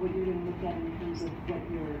what you're going to look at in terms of what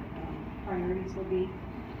your priorities will be.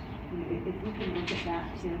 If we can look at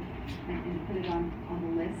that too, and put it on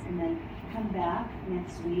the list, and then come back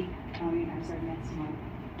next week, next month,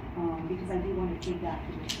 because I do want to take that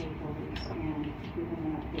to the stakeholders and give them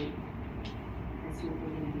an update as to what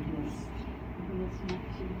we're going to be doing.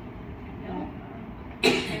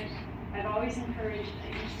 I've always encouraged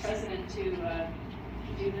each president to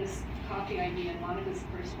do this coffee idea, and Monica's the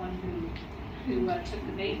first one who took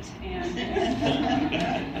the bait and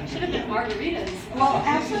should have done margaritas. Well,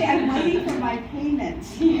 actually, I'm waiting for my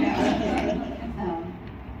payments, you know.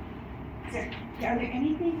 So, are there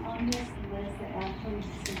anything on this list that actually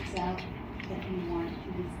sticks out that you want to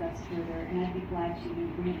discuss further? And I'd be glad to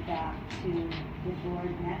bring it back to the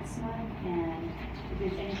board next month. And if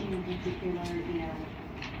there's anything in particular, you know,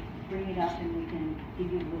 bring it up and we can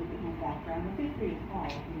give you a little bit more background. Or feel free to call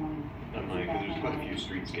if you want to. There's quite a few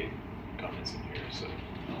streetscape comments in here, so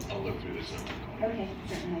I'll look through this and I'll call. Okay,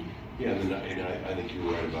 certainly. Yeah, and I think you're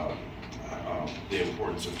right about the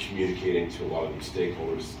importance of communicating to a lot of these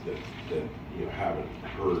stakeholders that you know haven't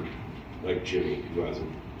heard, like Jimmy, who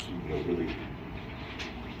hasn't really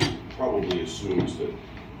probably assumes that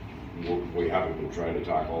we haven't been trying to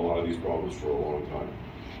tackle a lot of these problems for a long time.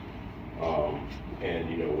 And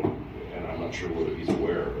and I'm not sure whether he's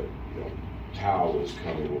aware, but Tao is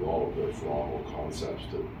coming with all of their phenomenal concepts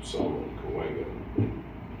to Selma and Cahuenga,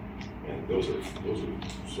 and those are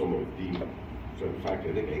some of the. In fact,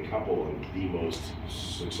 I think a couple of the most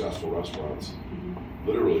successful restaurants,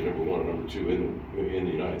 literally number one and number two in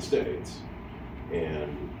the United States.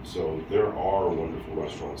 And so there are wonderful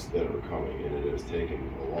restaurants that are coming, and it has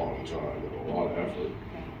taken a long time and a lot of effort.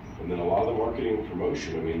 And then a lot of the marketing and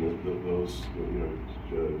promotion, I mean,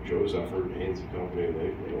 Joe's effort and Haynes and Company,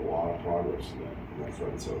 they've made a lot of progress in that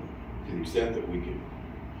front. So to the extent that we can,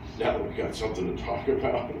 now that we've got something to talk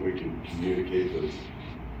about, we can communicate those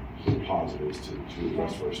positives to the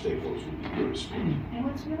rest of our stakeholders would be very smart. And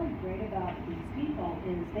what's really great about these people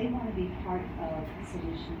is they want to be part of the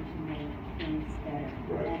solution to make things better.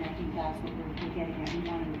 Right. And I think that's what we're getting at. We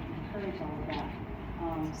want to encourage all of that.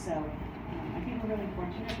 I think we're really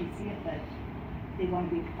fortunate we see it, but they want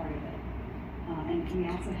to be a part of it. And we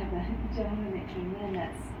also have a gentleman that came in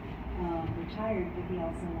that's retired, but he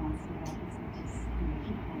also wants to help us just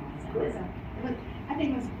keep on. Great. So I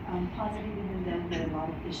think it was positive, even though there are a lot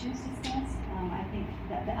of issues discussed. I think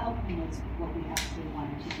that the outcome was what we actually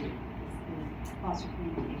wanted to do, is foster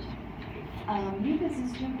communication. New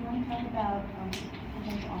business, Jim, you want to talk about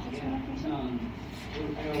potential office relocation?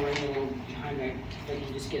 I know we're running a little behind, but if I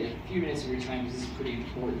can just get a few minutes of your time, because this is pretty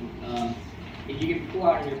important. If you can pull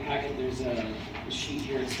out in your packet, there's a sheet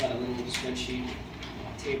here. It's got a little spreadsheet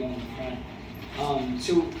table in the front.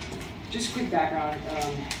 So just quick background.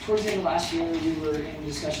 Towards the end of last year, we were in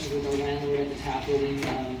discussions with our landlord at the TAP building.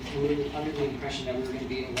 We were under the impression that we were going to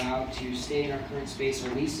be allowed to stay in our current space.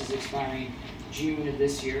 Our lease is expiring June of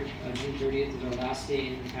this year. June 30th is our last day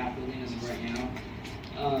in the TAP building as of right now.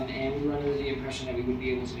 And we were under the impression that we would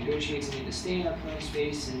be able to negotiate something to stay in our current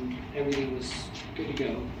space, and everything was good to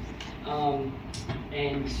go.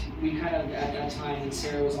 And we kind of, at that time, when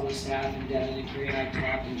Sarah was on the staff, and Devin and Carrie and I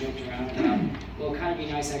talked and joked around about, well, it'd kind of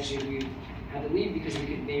be nice actually if we had to leave because we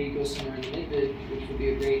could maybe go somewhere in the mid-bid, which would be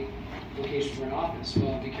a great location for an office.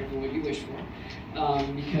 Well, be careful what you wish for.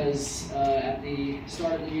 Because at the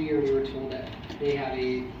start of the new year, we were told that they have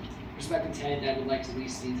a prospective tenant that would like to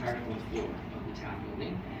lease the entire 4th floor of the TAP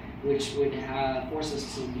building, which would force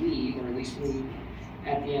us to leave, or at least move,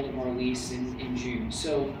 at the end of our lease in June.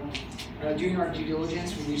 So during our due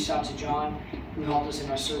diligence, we reached out to John, who helped us in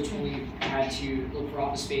our search when we had to look for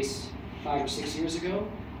office space 5 or 6 years ago,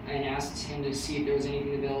 and asked him to see if there was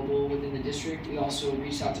anything available within the district. We also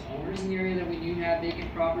reached out to owners in the area that we knew had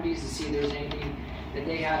vacant properties to see if there was anything that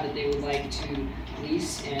they had that they would like to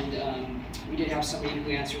lease, and we did have somebody who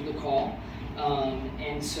answered the call.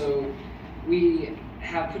 And so we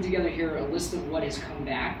have put together here a list of what has come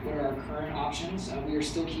back, what are our current options. We are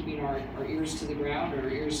still keeping our ears to the ground, or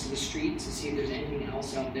ears to the street, to see if there's anything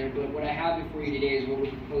else out there. But what I have before you today is what we're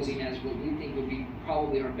proposing as what we think would be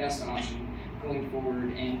probably our best option going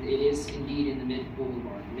forward, and it is indeed in the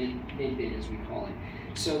mid-boulevard, mid-bid as we call it.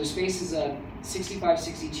 So the space is a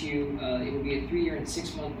 6562. It will be a 3-year and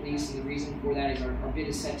 6-month lease, and the reason for that is our bid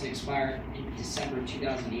is set to expire in December of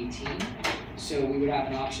 2018. So we would have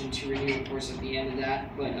an option to renew, of course, at the end of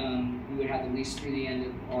that, but we would have the lease through the end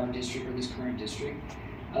of our district, or this current district.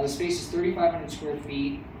 The space is 3,500 square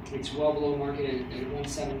feet. It's well below market at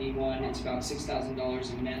 171. It's about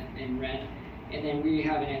 $6,000 in rent. And then we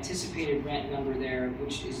have an anticipated rent number there,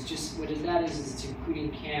 which is just, what that is it's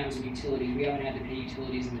including cans and utilities. We haven't had to pay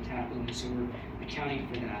utilities in the TAP building, so we're accounting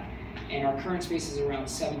for that. And our current space is around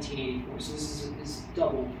 1,784, so this is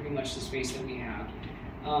double pretty much the space that we have.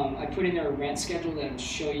 I put in there a rent schedule that will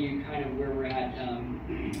show you kind of where we're at.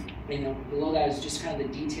 Below that is just kind of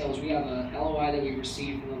the details. We have a LOI that we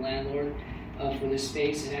received from the landlord for this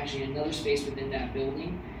space, and actually another space within that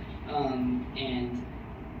building. And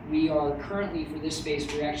we are currently, for this space,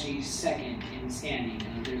 we're actually second in standing.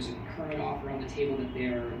 There's a current offer on the table that they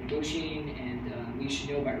are negotiating, and we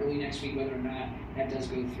should know by early next week whether or not that does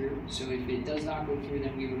go through. So if it does not go through,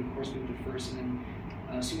 then we would of course move to first, and then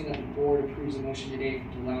assuming that the board approves a motion today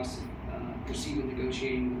to allow us to proceed with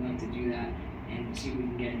negotiating, we would like to do that and see if we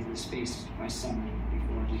can get into the space by summer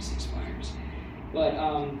before our lease expires. But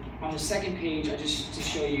on the second page, just to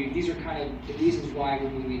show you, these are kind of the reasons why we're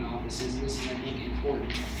moving offices, and this is, I think,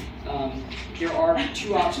 important. There are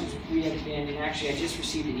two options we have been, and actually I just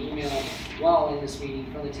received an email while in this meeting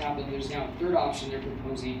from the town, but there's now a third option they're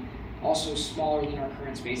proposing, also smaller than our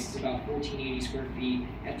current space. It's about 1,480 square feet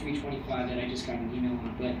at 325 that I just got an email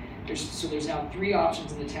on. But there's now three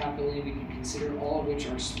options in the tap building we can consider, all of which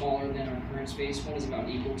are smaller than our current space. One is about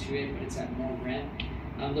equal to it, but it's at more rent.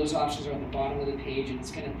 Those options are at the bottom of the page, and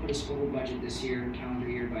it's going to put us over budget this year, calendar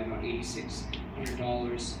year, by about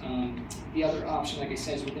 $8,600. The other option, like I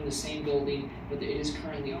said, is within the same building, but it is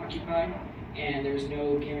currently occupied, and there's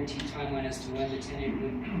no guaranteed timeline as to when the tenant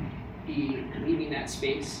would be leaving that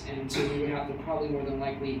space, and so we would have to probably more than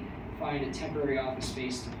likely find a temporary office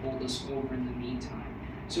space to hold us over in the meantime.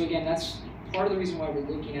 So again, that's part of the reason why we're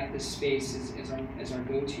looking at this space as our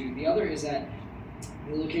go-to. The other is that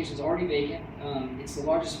the location is already vacant. It's the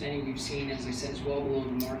largest venue we've seen, as I said, it's well below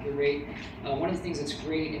the market rate. One of the things that's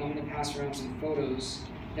great, and I'm going to pass around some photos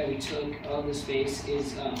that we took of the space,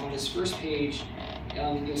 is on this first page,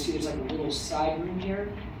 you'll see there's like a little side room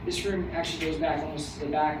here. This room actually goes back almost to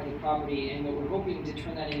the back of the property, and what we're hoping to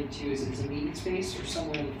turn that into is a meeting space or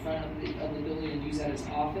somewhere in the front of the building and use that as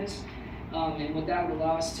an office. And what that would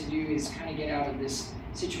allow us to do is kind of get out of this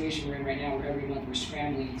situation we're in right now, where every month we're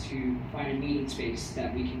scrambling to find a meeting space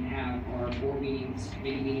that we can have our board meetings,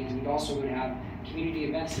 committee meetings. We also would have community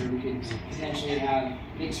events there. We could potentially have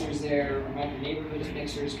mixers there, or micro neighborhood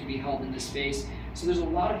mixers could be held in this space. So there's a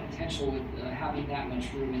lot of potential with having that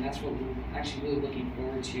much room, and that's what we're actually really looking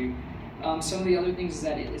forward to. Some of the other things is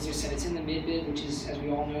that, as I said, it's in the mid-bid, which is, as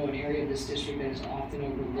we all know, an area of this district that is often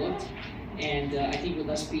overlooked. And I think with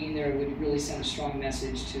us being there, it would really send a strong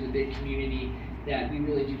message to the big community that we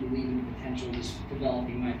really do believe in the potential of this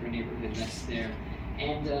developing micro neighborhood that's there.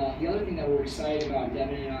 And the other thing that we're excited about,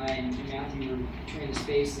 Devin and I and Matthew were touring the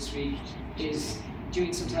space this week, is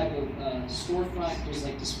doing some type of storefront. There's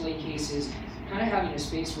like display cases, kind of having a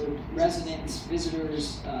space where residents,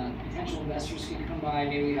 visitors, potential investors can come by.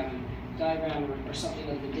 Maybe we have a diagram or something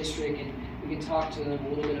of the district, and we can talk to them a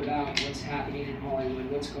little bit about what's happening in Hollywood,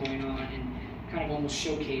 what's going on, and kind of almost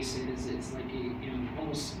showcase it as it's like a,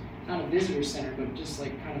 almost not a visitor center, but just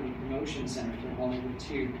like kind of a promotion center for Hollywood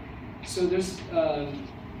too. So there's,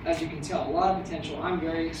 as you can tell, a lot of potential. I'm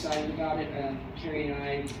very excited about it. Carrie and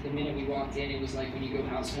I, the minute we walked in, it was like when you go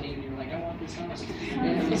house hunting and you're like, I want this house.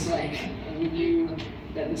 And it was like, we knew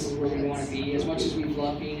that this is where we want to be. As much as we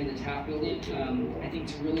love being in the tap building, I think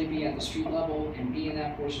to really be at the street level and be in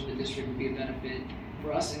that portion of the district would be a benefit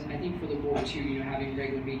for us, and I think for the board too. Having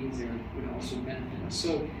regular meetings there would also benefit us.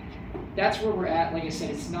 So that's where we're at. Like I said,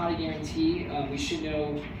 it's not a guarantee. We should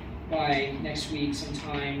know by next week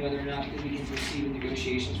sometime whether or not that we can proceed with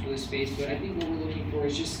negotiations for this space. But I think what we're looking for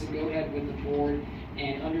is just to go ahead with the board,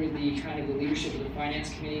 and under the kind of the leadership of the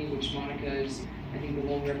finance committee, which Monica is, I think, the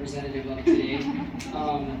lone representative of today,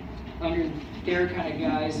 under their kind of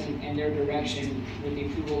guise and their direction, with the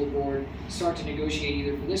approval of the board, start to negotiate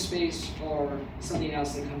either for this space or something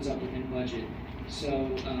else that comes up within budget. So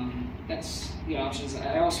that's the options.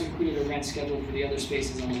 I also included a rent schedule for the other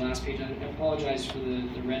spaces on the last page. I apologize for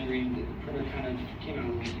the rendering. The printer kind of came out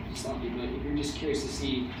a little sloppy, but if you're just curious to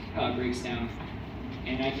see how it breaks down,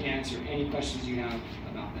 and I can answer any questions you have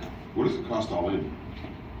about that. What does it cost all in?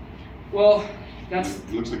 Well,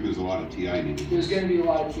 it looks like there's a lot of TI needed. There's going to be a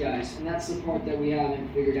lot of TIs, and that's the part that we haven't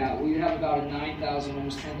figured out. We have about a $9,000,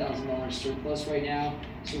 almost $10,000 surplus right now,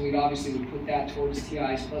 so we'd obviously would put that towards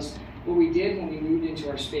TIs. Plus, what we did when we moved into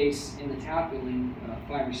our space in the tap building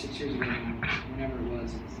 5 or 6 years ago, whenever it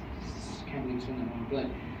was, I can't believe it's been that long, but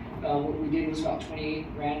what we did was about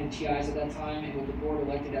 28 grand in TIs at that time, and what the board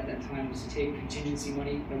elected at that time was to take contingency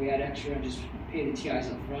money that we had extra and just pay the TIs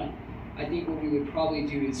up front. I think what we would probably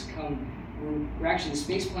do is we're actually, the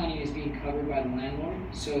space planning is being covered by the landlord,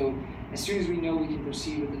 so as soon as we know we can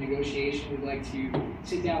proceed with the negotiation, we'd like to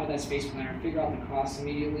sit down with that space planner, figure out the costs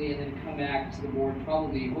immediately, and then come back to the board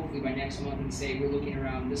hopefully by next month, and say we're looking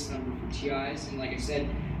around this number for TIs, and like I said,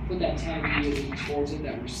 put that 10 immediately towards it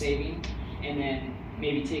that we're saving, and then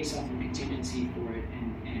maybe take some from contingency for it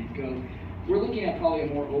and go. We're looking at probably a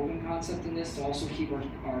more open concept in this to also keep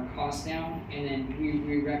our costs down, and then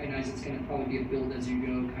we recognize it's going to probably be a build as you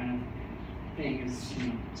go kind of thing. Is, you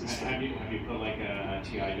know, have you put like a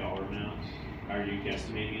TI dollar amount? Are you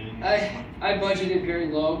guesstimating anything? I budgeted very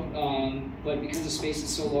low, but because the space is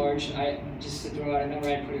so large, just to throw out a number,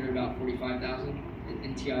 I put it at about 45,000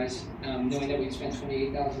 in TIs, knowing that we've spent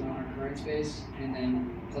 28,000 on our current space, and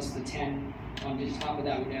then plus the 10 on the top of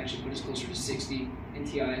that would actually put us closer to 60 in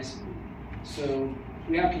TIs. So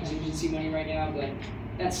we have contingency money right now, but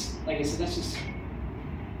that's, like I said, that's just,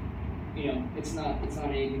 you know, it's not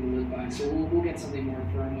anything to live by. So we'll get something more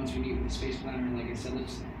firm once we meet with the space planner. And like I said,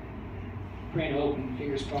 let's pray and hope and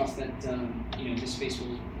fingers crossed that you know, this space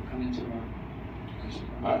will come into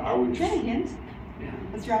our. I would. Is that a hint? Yeah.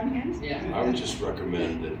 Let's drop a hint? Yeah. I would just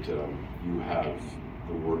recommend that you have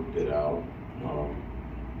the work bid out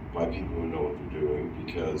by people who know what they're doing,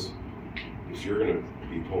 because if you're going to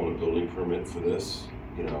be pulling a building permit for this,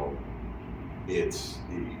 you know, it's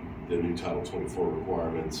the new Title 24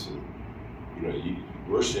 requirements. And, you know,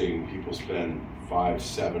 we're seeing people spend $5,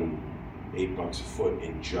 $7, $8 a foot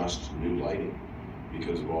in just new lighting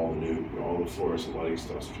because of all the new, you know, all the fluorescent lighting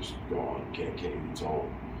stuff's just gone. Can't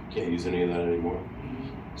use any of that anymore.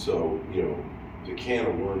 So, you know, the can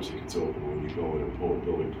of worms that gets open when you go in and pull a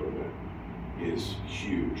building permit is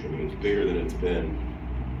huge. I mean, it's bigger than it's been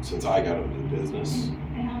since I got into the business.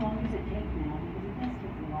 And how long does it take now?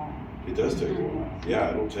 Because It does take a while. Yeah,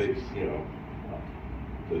 it'll take, you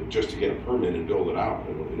know, just to get a permit and build it out.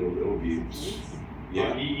 It'll be,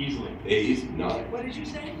 yeah. Easily. 8, 9. What did you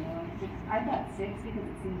say? I thought 6 because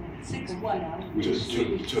it seems like 6 what?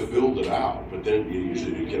 To build it out, but then you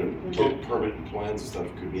usually get a permit and plans and stuff.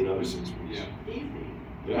 It could be another 6 weeks. Yeah. Easy.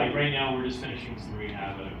 Yeah. Like right now, we're just finishing some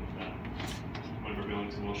rehab at one of our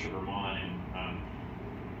buildings in Wilshire, Vermont, and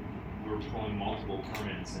we're pulling multiple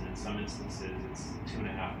permits, and in some instances, it's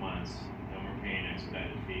 2.5 months, and we're paying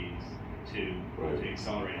expedited fees to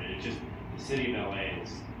accelerate it. It's just the city of LA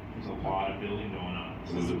there's a lot of building going on.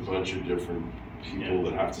 And there's a bunch of different people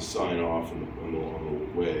that have to sign off on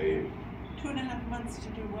the way. 2.5 months to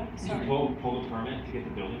do what? To Sorry. pull the permit, to get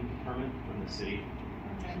the building permit from the city.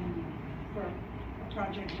 Okay. For a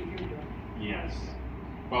project that you're doing. Yes.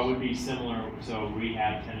 Well, it would be similar, so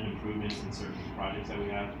rehab tenant improvements in certain projects that we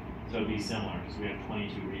have. So it'd be similar, because we have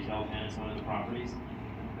 22 retail tenants on one of the properties.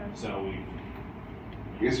 Okay. So we.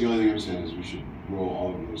 I guess the only thing I'm saying is we should roll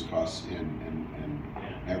all of those costs in and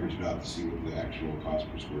average it out to see what the actual cost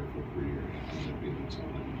per square foot per year ends up being, and so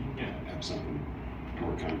on, and have something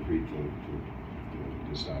more concrete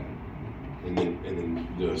to decide. And then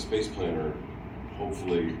the space planner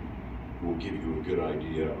hopefully will give you a good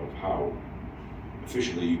idea of how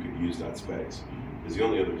efficiently you could use that space. Because the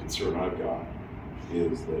only other concern I've got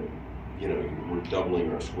is that, you know, we're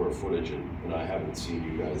doubling our square footage, and I haven't seen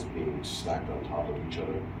you guys being stacked on top of each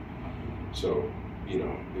other. So, you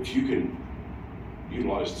know, if you can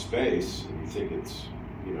utilize the space and you think it's,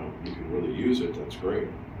 you know, you can really use it, that's great.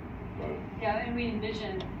 But Yeah, and we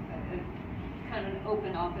envision a kind of an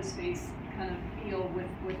open office space kind of feel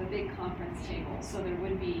with a big conference table. So there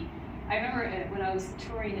would be, I remember when I was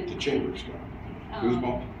touring in the Chambers got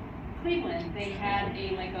Foosball? Cleveland, they had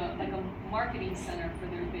a marketing center for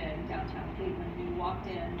their bid in downtown Cleveland. You walked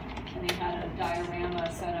in and they had a diorama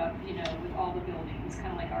set up, you know, with all the buildings,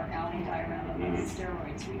 kind of like our alley diorama on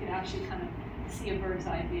steroids. We could actually kind of see a bird's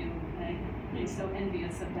eye view, and I'd be so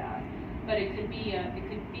envious of that. But it could be a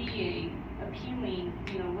appealing,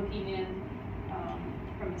 you know, looking in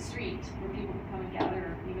from the street where people can come and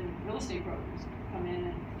gather, even real estate brokers come in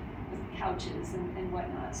and with couches and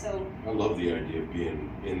whatnot. So I love the idea of being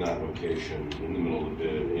in that location, in the middle of the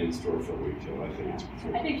bid, in storefront retail. I think it's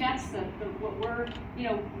perfect. I think that's what we're, you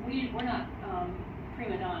know, we're not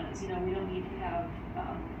prima donnas. You know, we don't need to have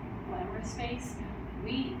glamorous space.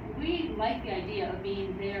 We like the idea of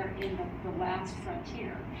being there in the last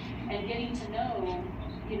frontier and getting to know,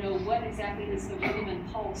 you know, what exactly is the rhythm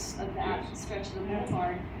and pulse of that stretch of the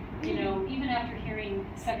boulevard. You know, even after hearing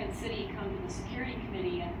Second City come to the security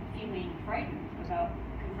committee and feeling frightened about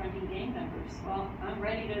confronting gang members, well, I'm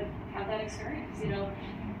ready to have that experience. You know,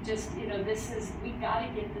 just, you know, we got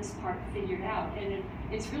to get this part figured out. And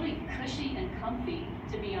it's really cushy and comfy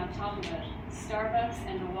to be on top of a Starbucks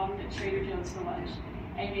and to walk to Trader Joe's for lunch.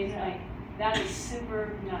 I mean, like, that is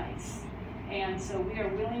super nice. And so we are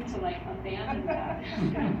willing to, like, abandon that.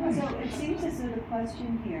 So it seems as though the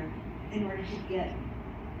question here, in order to get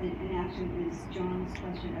an action, is John's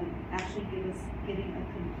question of actually getting a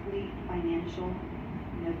complete financial,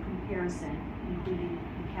 you know, comparison, including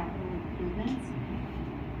the capital improvements.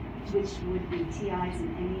 which would be TIs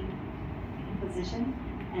in any position,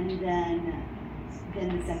 and then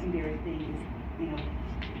the secondary thing is, you know,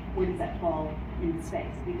 where does that fall in space?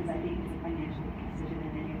 Because I think it's a financial decision,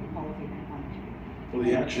 and then you have to qualify that one. Well,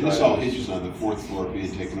 the action. And this all hinges on the fourth floor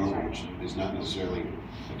being taken over, which is not necessarily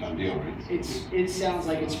a done deal, right? It sounds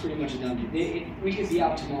like it's pretty much a done deal. We could be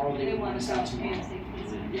out tomorrow. They want us out tomorrow.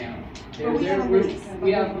 Yeah. But we have a lease.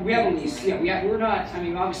 We have a lease. Yeah, we're not. I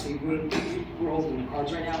mean, obviously we're holding the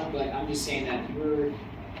cards right now, but I'm just saying that we're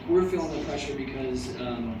feeling the pressure because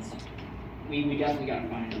we definitely got to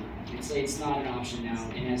find it. It's not an option now,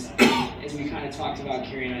 and as we kind of talked about,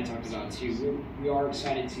 Carrie and I talked about too, we are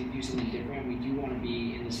excited to do something different. We do want to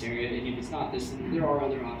be in this area, and if it's not this, then there are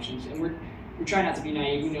other options, and we're trying not to be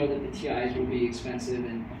naive. We know that the TIs will be expensive,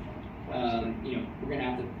 and you know, we're gonna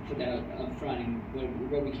have to put that up front and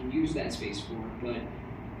what we can use that space for. But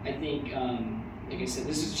I think, like I said,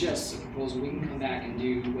 this is just a proposal. We can come back and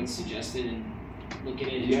do what's suggested and look at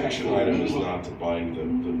it. The action item is not to bind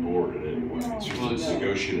the board in any way. It's just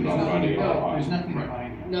negotiated on finding out. There's nothing to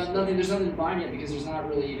bind. There's nothing to bind yet because there's not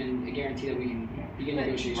really even a guarantee that we can begin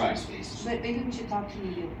negotiation of space. But maybe we should talk to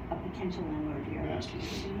maybe a potential landlord here.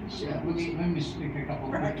 Yeah, let me just make a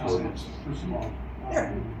couple of quick comments. First of all,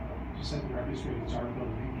 to set the record straight, it's our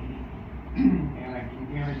building, and I can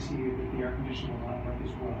guarantee you that the air conditioning will not work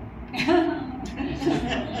as well.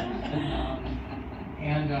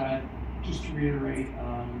 And just to reiterate,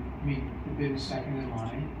 I mean, the bid is second in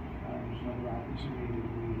line. There's another opportunity that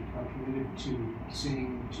we are committed to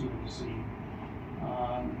seeing to a decision.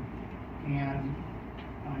 And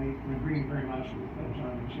I'm agreeing very much with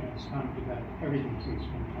John and Chad's comment that everything takes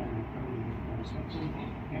more time and everything is more expensive.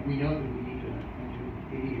 And we know that we need a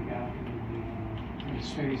ADA balcony in the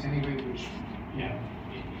space anyway, which, yeah,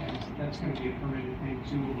 that's going to be a permitted thing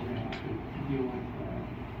too. We're going to have to deal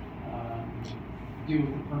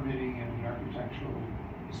with the permitting and the architectural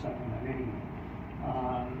stuff on that anyway.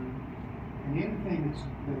 And the other thing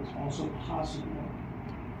that's also possible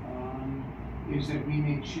is that we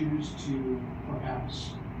may choose to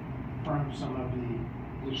perhaps firm some of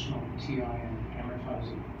the additional TI and amortize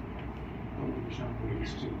it over the term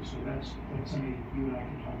ways too. So that's something you and I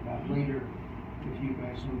can talk about later if you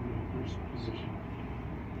guys move in the first position.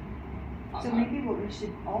 So maybe what we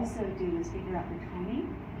should also do is figure out the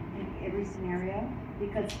timing in every scenario,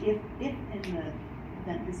 because if in the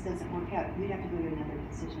event this doesn't work out, we'd have to go to another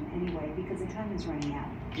decision anyway, because the time is running out.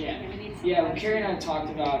 Yeah. Well, Carrie and I talked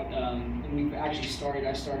about, and we've actually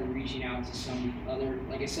I started reaching out to some other,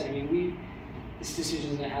 like I said, I mean, this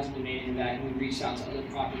decision that hasn't been made in the back, and we reached out to other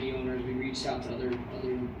property owners, we reached out to other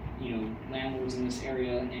you know, landlords in this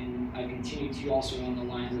area, and I continue to also on the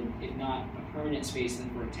lines of, if not a permanent space, then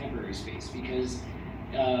for a temporary space, because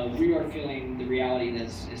we are feeling the reality that,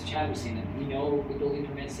 as Chad was saying, that we know the building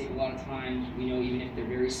permits take a lot of time. We know even if they're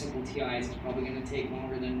very simple TIs, it's probably going to take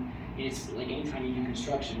longer than, it's like anytime you do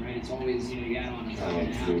construction, right? It's always, you know, you add on a time and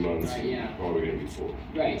a half, 3 months, right? Yeah. Probably going to be full.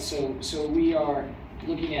 Right. So we are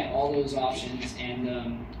looking at all those options, and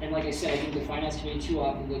like I said, I think the finance committee too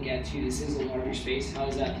will have to look at too. This is a larger space. How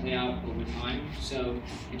does that play out over time? So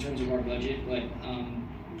in terms of our budget, but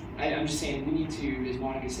I'm just saying we need to, as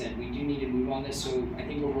Monica said, we do need to move on this. So I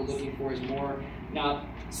think what we're looking for is more, not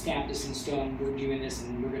stamp this in stone, we're doing this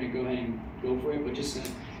and we're going to go ahead and go for it, but just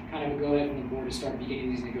kind of go ahead from the board to start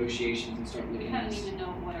beginning these negotiations and start looking at this. We kind of need to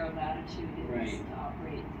know what our latitude is Right. to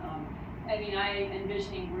operate. I mean, I'm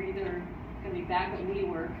envisioning we're either going to be back at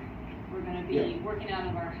WeWork, we're going to be working out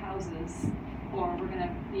of our houses, or we're going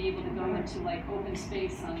to be able to go into like open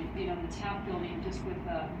space on, you know, the TAP building just with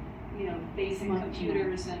you know, basic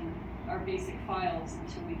computers and our basic files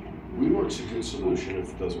until we can. WeWork's a good solution if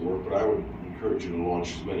it doesn't work, but I would encourage you to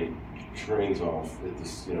launch as many trains off at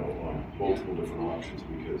this, you know, on multiple different options,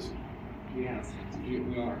 because we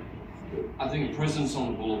are. I think presence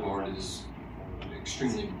on the boulevard is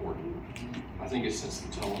extremely important. I think it sets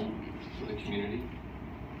the tone for the community.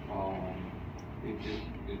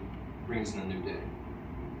 It brings in a new day.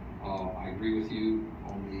 I agree with you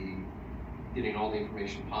on the getting all the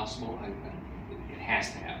information possible. It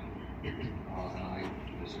has to happen. And I,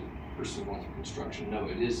 as a person going through construction, know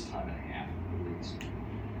it is time and a half at least.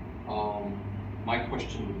 My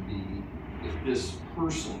question would be, if this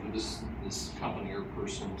person, this company or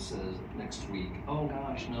person says next week, oh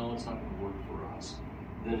gosh, no, it's not going to work for us,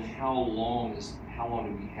 then how long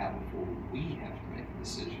do we have before we have to make a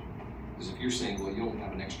decision? Because if you're saying, well, you only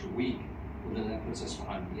have an extra week, well, then that puts us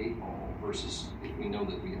behind the 8 ball, versus if we know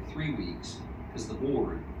that we have 3 weeks, because the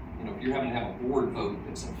board, you know, if you're having to have a board vote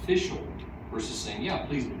that's official versus saying, yeah,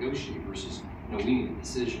 please negotiate, versus, no, we need a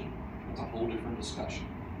decision, that's a whole different discussion.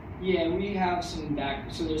 Yeah, we have some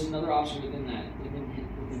so there's another option within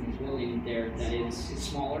his building there that is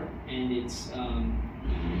smaller, and it's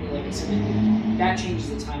like I said, that changes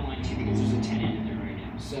the timeline too because there's a tenant in there right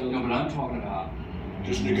now. So no, but I'm talking about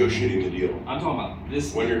just negotiating the deal. I'm talking about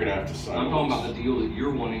this. When you're gonna have to sign. I'm talking about the deal that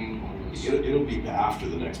you're wanting. It'll be after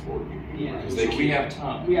the next board meeting. Yeah, because so we have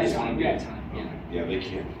time. We have time. Yeah. Yeah, they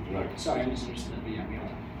can't. They're not. Sorry, I misunderstood. But yeah, we have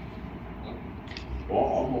time.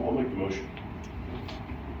 Well, I'll make the motion.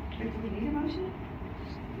 But do we need a motion?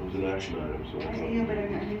 It was an action item, so. Yeah, but I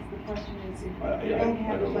guess the question is if I we don't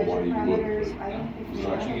have don't know budget why you would, parameters, but I don't think we it's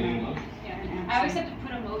have actually getting a a motion. Yeah, I always have to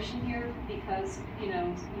put a motion here because, you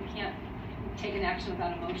know, you can't take an action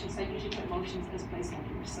without a motion, so I usually put motions as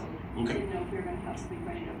placeholders, so I Okay. didn't know if we were gonna have something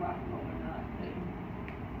ready to rock and roll or not.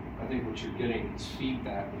 I think what you're getting is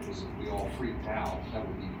feedback, because if we all freaked out, that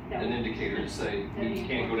would be an indicator to say we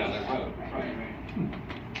can't go down that road. Right.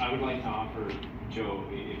 I would like to offer, Joe,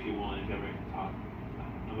 if you want, if you ever talk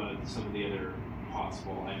about some of the other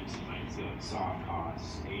possible items you might see, like soft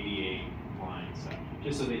costs, ADA compliance stuff,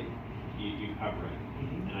 just so that you cover it,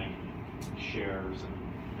 and I can share some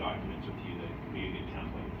documents with you that could be a good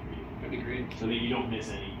template for you. That'd be great. So that you don't miss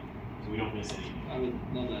any, so we don't miss any. I would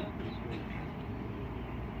love that.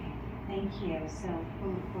 Thank you. So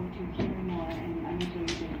we'll look forward to hearing more, and I know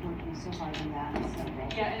you've been working so hard on that. So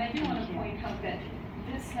Yeah, and I do want to point out that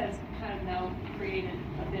this has kind of now created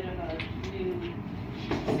a bit of a new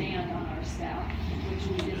demand on our staff, which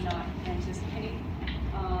we did not anticipate.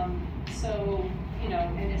 So, you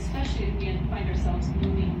know, and especially if we find ourselves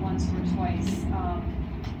moving once or twice,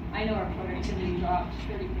 I know our productivity dropped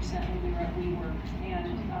 30% when we were at WeWork,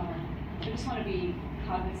 and I just want to be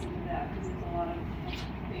cognizant of that because there's a lot of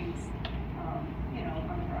things, you know,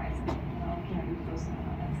 on the horizon. And I'll keep you posted on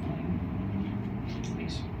how that's going.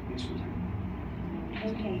 Thanks for your time.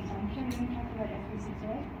 okay, so I'm sure we're going to talk about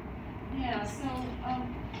SB608. Yeah, so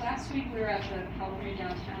last week we were at the California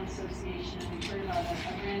Downtown Association and we heard about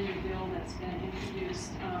a brand new bill that's been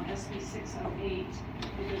introduced, SB 608.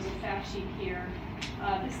 There's a fact sheet here.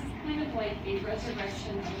 This is kind of like a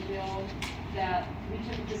resurrection of a bill that we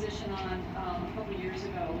took a position on a couple years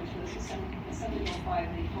ago, which was Assembly Bill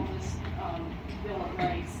 5, the Homeless Bill of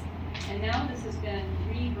Rights. And now this has been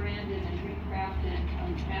rebranded and recrafted.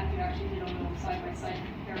 Matthew actually did a little side-by-side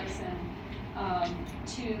comparison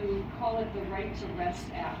to call it the Right to Rest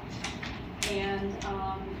Act. And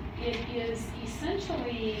it is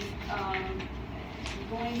essentially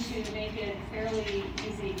going to make it fairly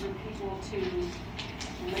easy for people to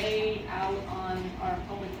lay out on our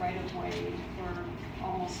public right-of-way for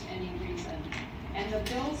almost any reason. And the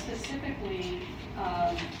bill specifically,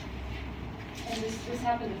 and this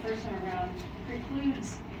happened the first time around,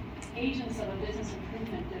 precludes agents of a business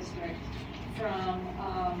improvement district from,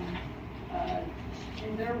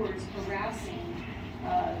 in their words, harassing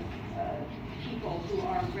people who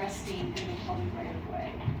are resting in the public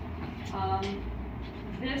right-of-way.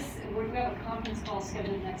 We have a conference call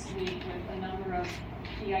scheduled next week with a number of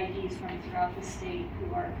PIDs from throughout the state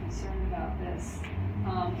who are concerned about this.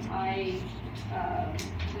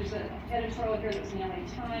 There's an editorial here that was in the LA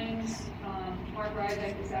Times. Mark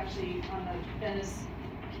Rybeck is actually on the Venice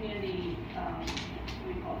Community, what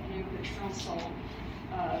do you call it, Neighborhood Council.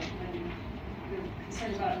 When they're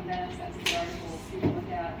concerned about in Venice, that's the article you can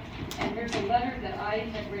look at. And there's a letter that I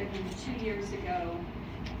had written 2 years ago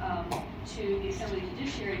to the Assembly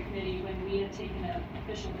Judiciary Committee when we had taken an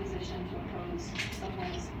official position to oppose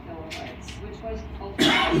someone's Bill of Rights, which was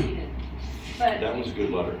ultimately defeated. But That was a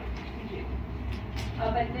good letter. Thank you.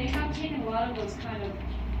 But they have taken a lot of those kind of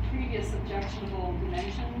previous objectionable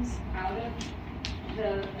dimensions out of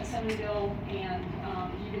the Assembly bill, and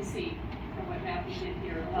you can see from what Matthew did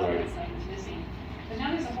here, a lot of that stuff is missing. But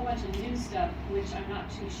now there's a whole bunch of new stuff, which I'm not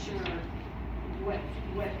too sure what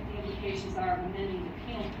the implications are of amending the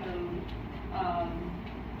penal code,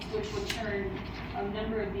 which would turn a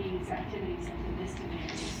number of these activities into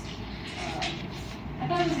misdemeanors. I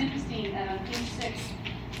thought it was interesting that on page 6,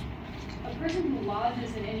 a person who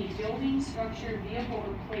lodges in any building, structure, vehicle,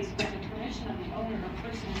 or place without the permission of the owner or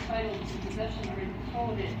person entitled to possession or in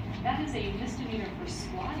control of it, that is a misdemeanor for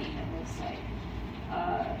squatting, it looks like.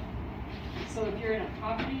 So if you're in a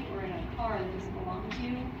property or in a car that doesn't belong to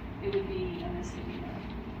you, it would be a misdemeanor.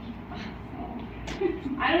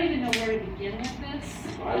 I don't even know where to begin with this.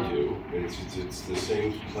 I do. It's the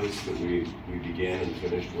same place that we began and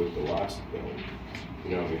finished with the last bill.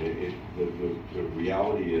 You know, I mean, the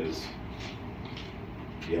reality is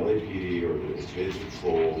the LAPD or the State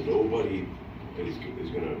Patrol, nobody is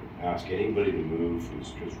going to ask anybody to move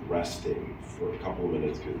who's just resting for a couple of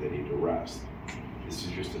minutes because they need to rest. This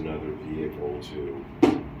is just another vehicle to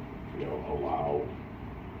allow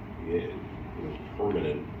it,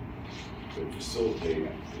 permanent to facilitate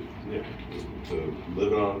to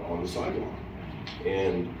live on the sidewalk.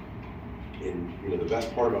 And the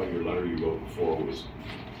best part about your letter you wrote before was,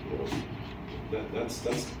 that's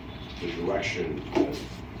the direction,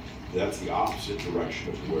 that's the opposite direction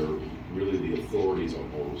of where really the authorities on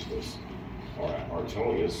homelessness are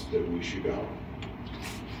telling us that we should go.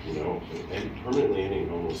 And permanently ending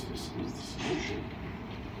homelessness is the solution.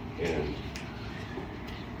 And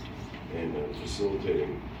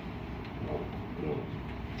facilitating,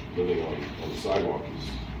 living on the sidewalk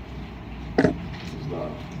is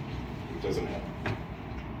not, it doesn't happen.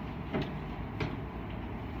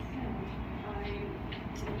 I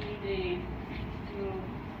need a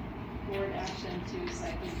board action to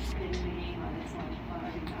cycle get in the game on its on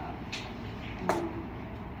our behalf.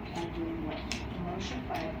 And doing what? Motion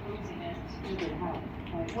by opposing it. Either how?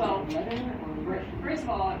 Like Well, a letter or? First of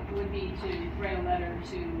all, it would be to write a letter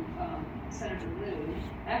to Senator Liu.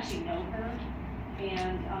 I actually know her,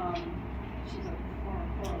 and she's a former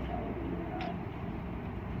Coro fellow, believe it or not.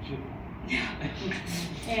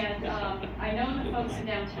 And I know the folks in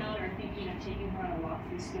downtown are thinking of taking her on a walk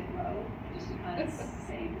through Skid Row, just to kind of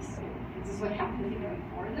say this is what happened here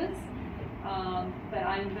before this. But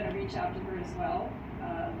I'm going to reach out to her as well,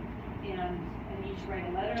 and need to write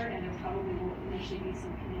a letter, and there probably will initially be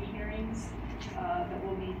some committee hearings that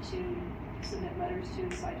we'll need to submit letters to.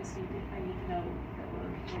 So I need to know that where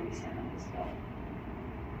we stand on this bill.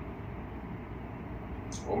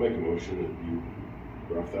 I'll make a motion that you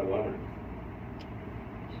draft that letter.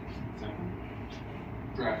 Second.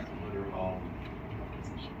 Draft the letter of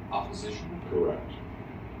opposition. Correct.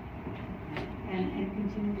 And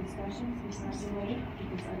continue discussions, is that the way?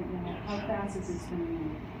 Because I don't know, how fast is this going to be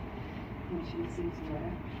when she receives the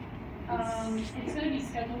letter? It's going to be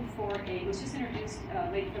scheduled for it was just introduced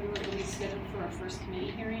late February. It will be scheduled for a first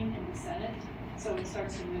committee hearing in the Senate, so it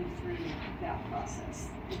starts to move through that process.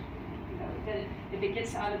 Then if it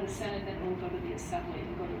gets out of the Senate, then it will go to the Assembly. It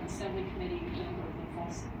will go to an Assembly committee, then it will go to the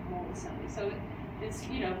full Assembly. So it's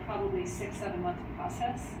probably 6-7 month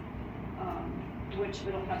process, which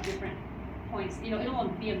it'll have different points. It'll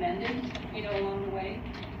be amended, along the way.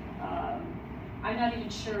 I'm not even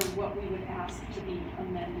sure what we would ask to be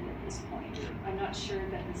amended at this point. I'm not sure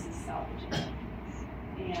that this is salvageable.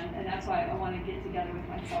 And that's why I want to get together with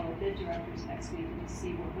my fellow bid directors next week and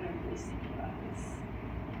see what everybody's thinking about this.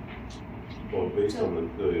 Well, based on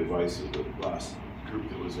the advice of the last group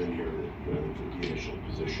that was in here, that the initial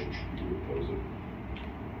position should be opposing.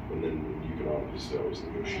 And then you can obviously always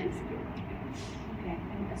negotiate from there. Okay,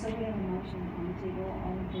 and so we have a motion on the table,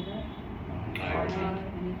 all in favor? Aye.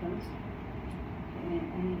 Any opposed?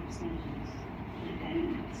 Any abstentions?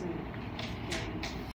 So